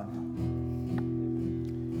my son?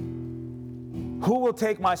 Who will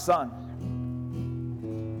take my son?"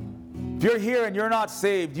 If you're here and you're not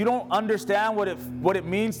saved, you don't understand what it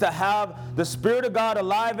means to have the Spirit of God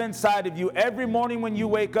alive inside of you. Every morning when you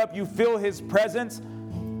wake up, you feel his presence.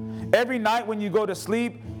 Every night when you go to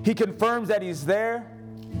sleep, he confirms that he's there.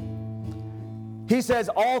 He says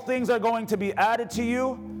all things are going to be added to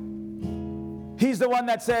you. He's the one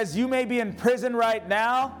that says, you may be in prison right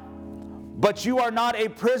now, but you are not a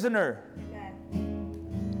prisoner.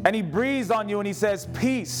 And he breathes on you and he says,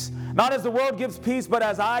 peace. Not as the world gives peace, but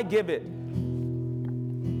as I give it.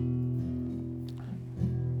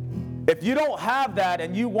 If you don't have that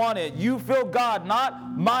and you want it, you feel God,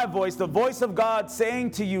 not my voice, the voice of God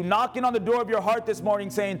saying to you, knocking on the door of your heart this morning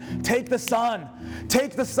saying, take the Son,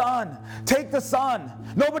 take the Son, take the Son.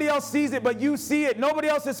 Nobody else sees it, but you see it. Nobody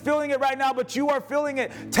else is feeling it right now, but you are feeling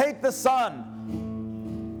it. Take the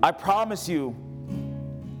Son. I promise you,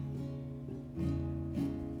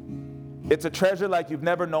 it's a treasure like you've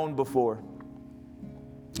never known before.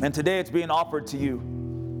 And today it's being offered to you.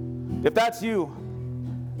 If that's you,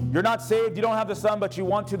 you're not saved, you don't have the Son, but you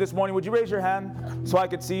want to this morning, would you raise your hand so I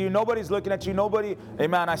could see you? Nobody's looking at you. Nobody.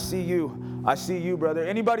 Amen. I see you. I see you, brother.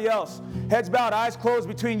 Anybody else? Heads bowed, eyes closed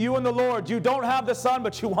between you and the Lord. You don't have the Son,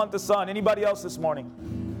 but you want the Son. Anybody else this morning?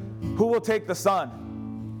 Who will take the Son?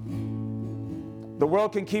 The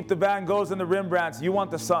world can keep the Van Goghs and the Rembrandts. You want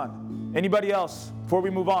the Son. Anybody else before we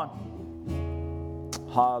move on?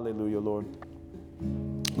 Hallelujah, Lord.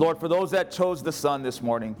 Lord, for those that chose the Son this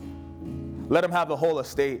morning, let them have the whole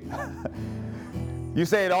estate. You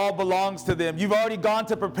say it all belongs to them. You've already gone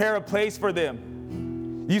to prepare a place for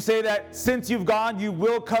them. You say that since you've gone, you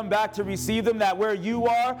will come back to receive them, that where you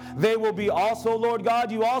are, they will be also, Lord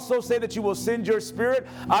God. You also say that you will send your Spirit.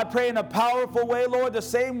 I pray in a powerful way, Lord, the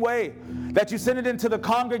same way that you sent it into the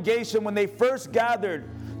congregation when they first gathered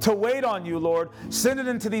to wait on you, Lord. Send it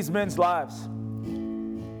into these men's lives.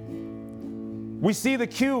 We see the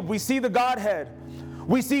cube. We see the Godhead.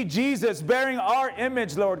 We see Jesus bearing our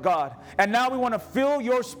image, Lord God. And now we want to feel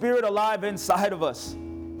your Spirit alive inside of us.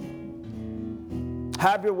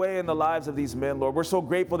 Have your way in the lives of these men, Lord. We're so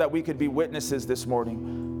grateful that we could be witnesses this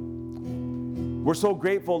morning. We're so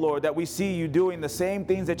grateful, Lord, that we see you doing the same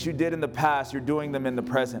things that you did in the past. You're doing them in the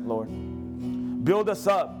present, Lord. Build us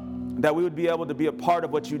up that we would be able to be a part of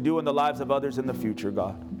what you do in the lives of others in the future,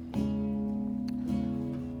 God.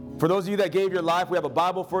 For those of you that gave your life, we have a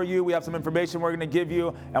Bible for you. We have some information we're going to give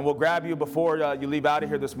you, and we'll grab you before you leave out of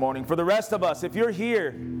here this morning. For the rest of us, if you're here,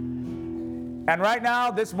 and right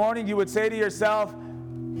now, this morning, you would say to yourself,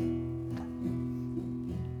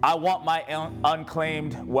 I want my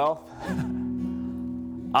unclaimed wealth.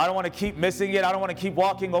 I don't want to keep missing it. I don't want to keep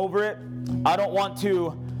walking over it. I don't want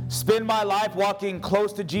to spend my life walking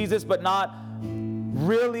close to Jesus, but not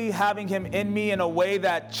really having him in me in a way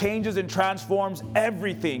that changes and transforms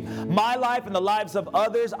everything. My life and the lives of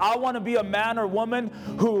others. I want to be a man or woman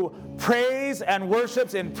who prays and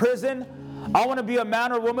worships in prison. I want to be a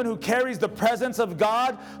man or woman who carries the presence of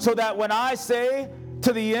God so that when I say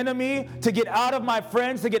to the enemy to get out of my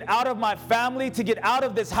friends, to get out of my family, to get out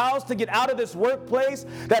of this house, to get out of this workplace,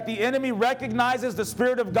 that the enemy recognizes the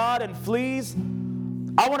Spirit of God and flees.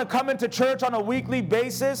 I want to come into church on a weekly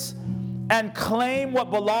basis and claim what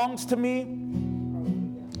belongs to me.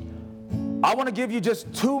 I want to give you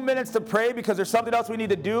just 2 minutes to pray because there's something else we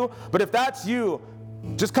need to do. But if that's you,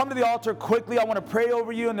 just come to the altar quickly. I want to pray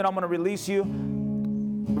over you and then I'm going to release you.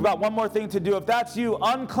 We've got one more thing to do. If that's you,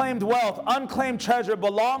 unclaimed wealth, unclaimed treasure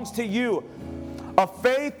belongs to you. A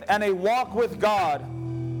faith and a walk with God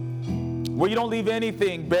where you don't leave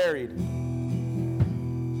anything buried.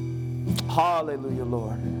 Hallelujah,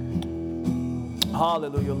 Lord.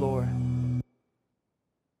 Hallelujah, Lord.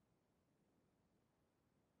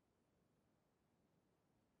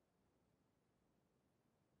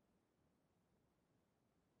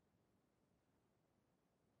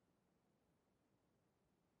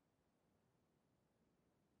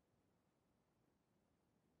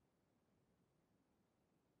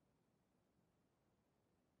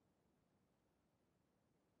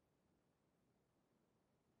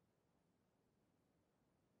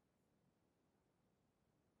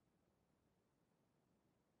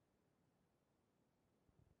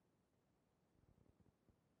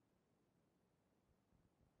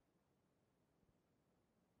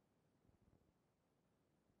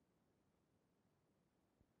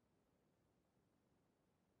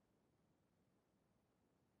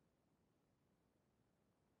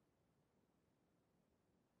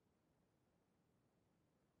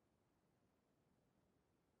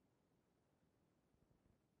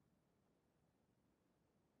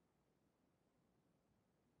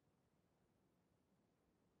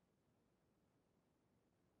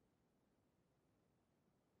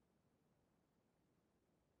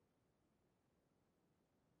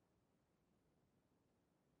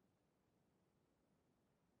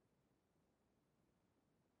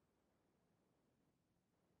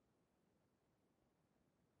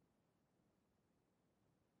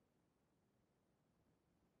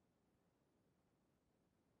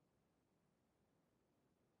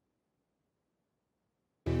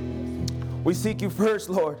 We seek you first,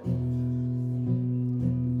 Lord.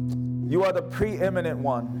 You are the preeminent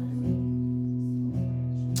one.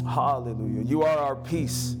 Hallelujah. You are our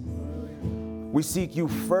peace. We seek you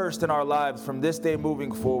first in our lives from this day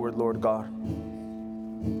moving forward, Lord God.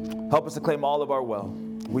 Help us to claim all of our well.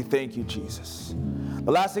 We thank you, Jesus.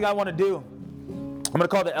 The last thing I want to do, I'm going to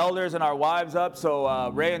call the elders and our wives up. So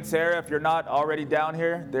Ray and Sarah, if you're not already down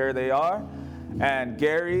here, there they are. And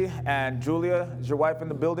Gary and Julia, is your wife in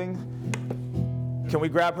the building? Can we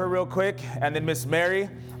grab her real quick? And then Miss Mary.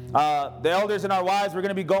 The elders and our wives, we're going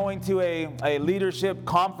to be going to a leadership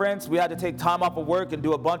conference. We had to take time off of work and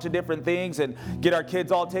do a bunch of different things and get our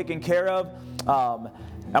kids all taken care of.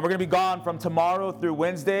 And we're going to be gone from tomorrow through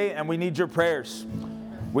Wednesday, and we need your prayers.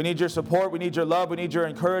 We need your support. We need your love. We need your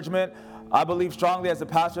encouragement. I believe strongly as the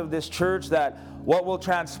pastor of this church that what will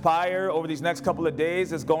transpire over these next couple of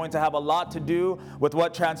days is going to have a lot to do with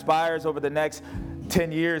what transpires over the next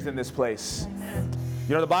 10 years in this place.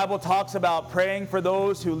 You know, the Bible talks about praying for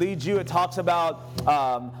those who lead you. It talks about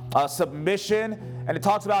submission, and it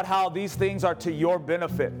talks about how these things are to your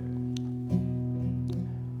benefit.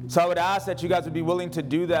 So I would ask that you guys would be willing to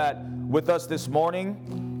do that with us this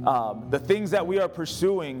morning. The things that we are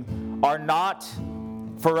pursuing are not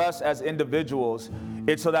for us as individuals.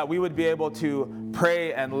 It's so that we would be able to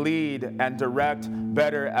pray and lead and direct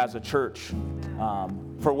better as a church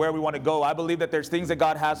for where we want to go. I believe that there's things that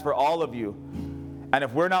God has for all of you. And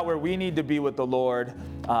if we're not where we need to be with the Lord,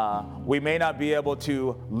 we may not be able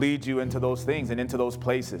to lead you into those things and into those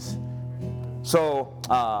places. So,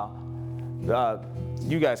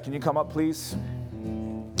 you guys, can you come up, please?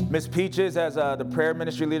 Miss Peaches, as the prayer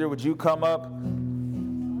ministry leader, would you come up?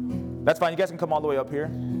 That's fine. You guys can come all the way up here.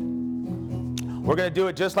 We're going to do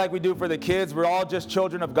it just like we do for the kids. We're all just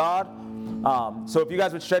children of God. So if you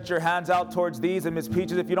guys would stretch your hands out towards these, and Miss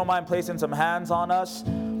Peaches, if you don't mind placing some hands on us,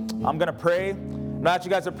 I'm going to pray. I'm going to ask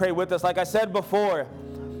you guys to pray with us. Like I said before,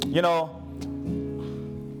 you know,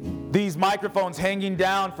 these microphones hanging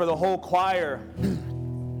down for the whole choir.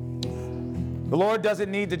 The Lord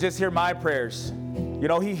doesn't need to just hear my prayers. You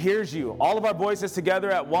know, He hears you. All of our voices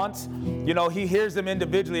together at once, you know, He hears them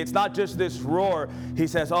individually. It's not just this roar. He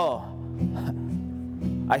says, oh,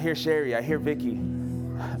 I hear Sherry. I hear Vicky.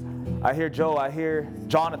 I hear Joe. I hear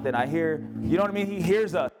Jonathan. I hear, you know what I mean? He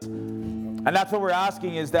hears us. And that's what we're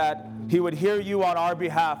asking, is that He would hear you on our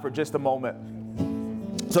behalf for just a moment.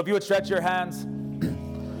 So if you would stretch your hands.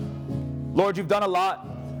 Lord, you've done a lot.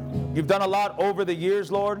 You've done a lot over the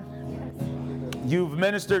years, Lord. You've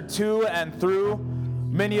ministered to and through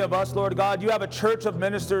many of us, Lord God. You have a church of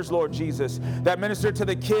ministers, Lord Jesus, that minister to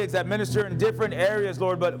the kids, that minister in different areas,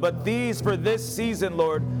 Lord. But these, for this season,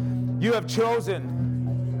 Lord, you have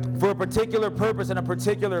chosen for a particular purpose and a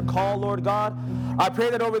particular call, Lord God. I pray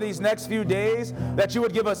that over these next few days, that you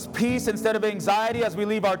would give us peace instead of anxiety as we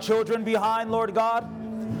leave our children behind, Lord God.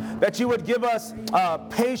 That you would give us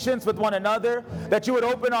patience with one another, that you would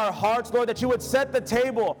open our hearts, Lord, that you would set the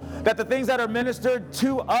table, that the things that are ministered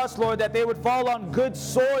to us, Lord, that they would fall on good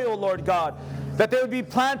soil, Lord God, that they would be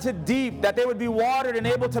planted deep, that they would be watered and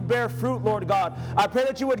able to bear fruit, Lord God. I pray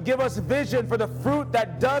that you would give us vision for the fruit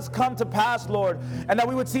that does come to pass, Lord, and that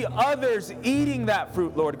we would see others eating that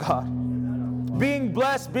fruit, Lord God. Being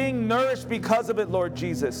blessed, being nourished because of it, Lord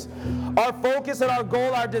Jesus. Our focus and our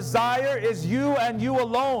goal, our desire is you and you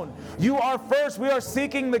alone. You are first. We are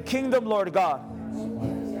seeking the kingdom, Lord God.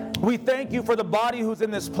 We thank you for the body who's in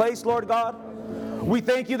this place, Lord God. We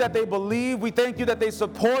thank you that they believe. We thank you that they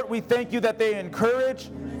support. We thank you that they encourage.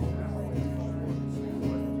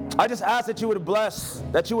 I just ask that you would bless,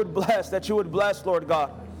 Lord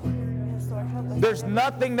God. There's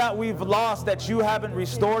nothing that we've lost that you haven't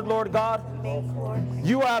restored, Lord God.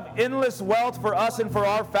 You have endless wealth for us and for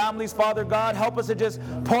our families, Father God. Help us to just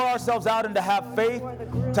pour ourselves out and to have faith,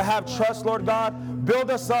 to have trust, Lord God. Build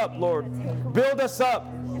us up, Lord. Build us up.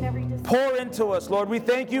 Pour into us, Lord. We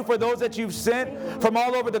thank you for those that you've sent from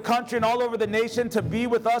all over the country and all over the nation to be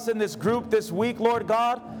with us in this group this week, Lord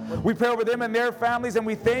God. We pray over them and their families, and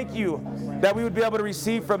we thank you that we would be able to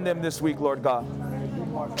receive from them this week, Lord God.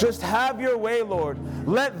 Just have your way, Lord.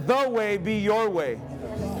 Let the way be your way.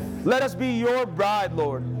 Let us be your bride,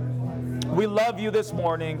 Lord. We love you this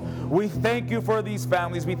morning. We thank you for these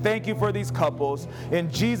families. We thank you for these couples.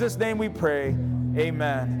 In Jesus' name we pray.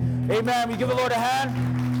 Amen. Amen. We give the Lord a hand.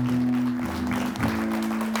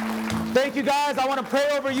 Thank you, guys. I want to pray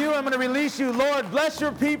over you. I'm going to release you. Lord, bless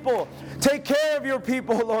your people. Take care of your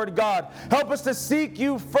people, Lord God. Help us to seek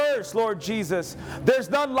you first, Lord Jesus.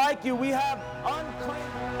 There's none like you. We have unclaimed.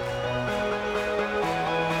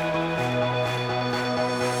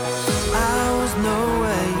 I was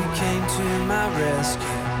nowhere, you came to my rescue.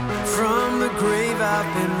 From the grave I've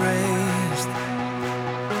been raised.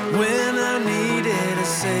 When I needed a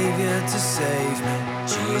savior to save me,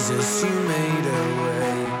 Jesus, you made a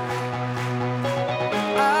way.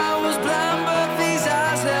 I was blind, but these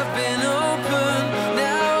eyes have been opened.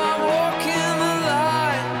 Now I walk in the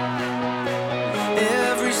light.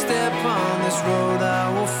 Every step on this road I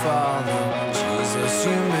will follow. Jesus,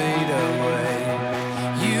 you made a way.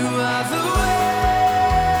 You are the way.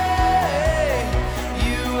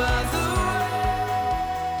 You are the way.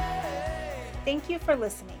 Thank you for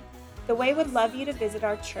listening. The Way would love you to visit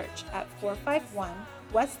our church at 451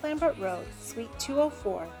 West Lambert Road, Suite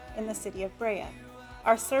 204 in the city of Brea.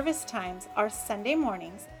 Our service times are Sunday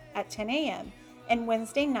mornings at 10 a.m. and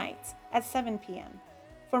Wednesday nights at 7 p.m.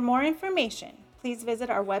 For more information, please visit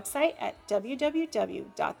our website at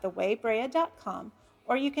www.thewaybrea.com,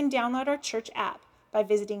 or you can download our church app by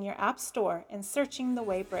visiting your app store and searching The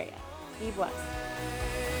Way Brea. Be blessed.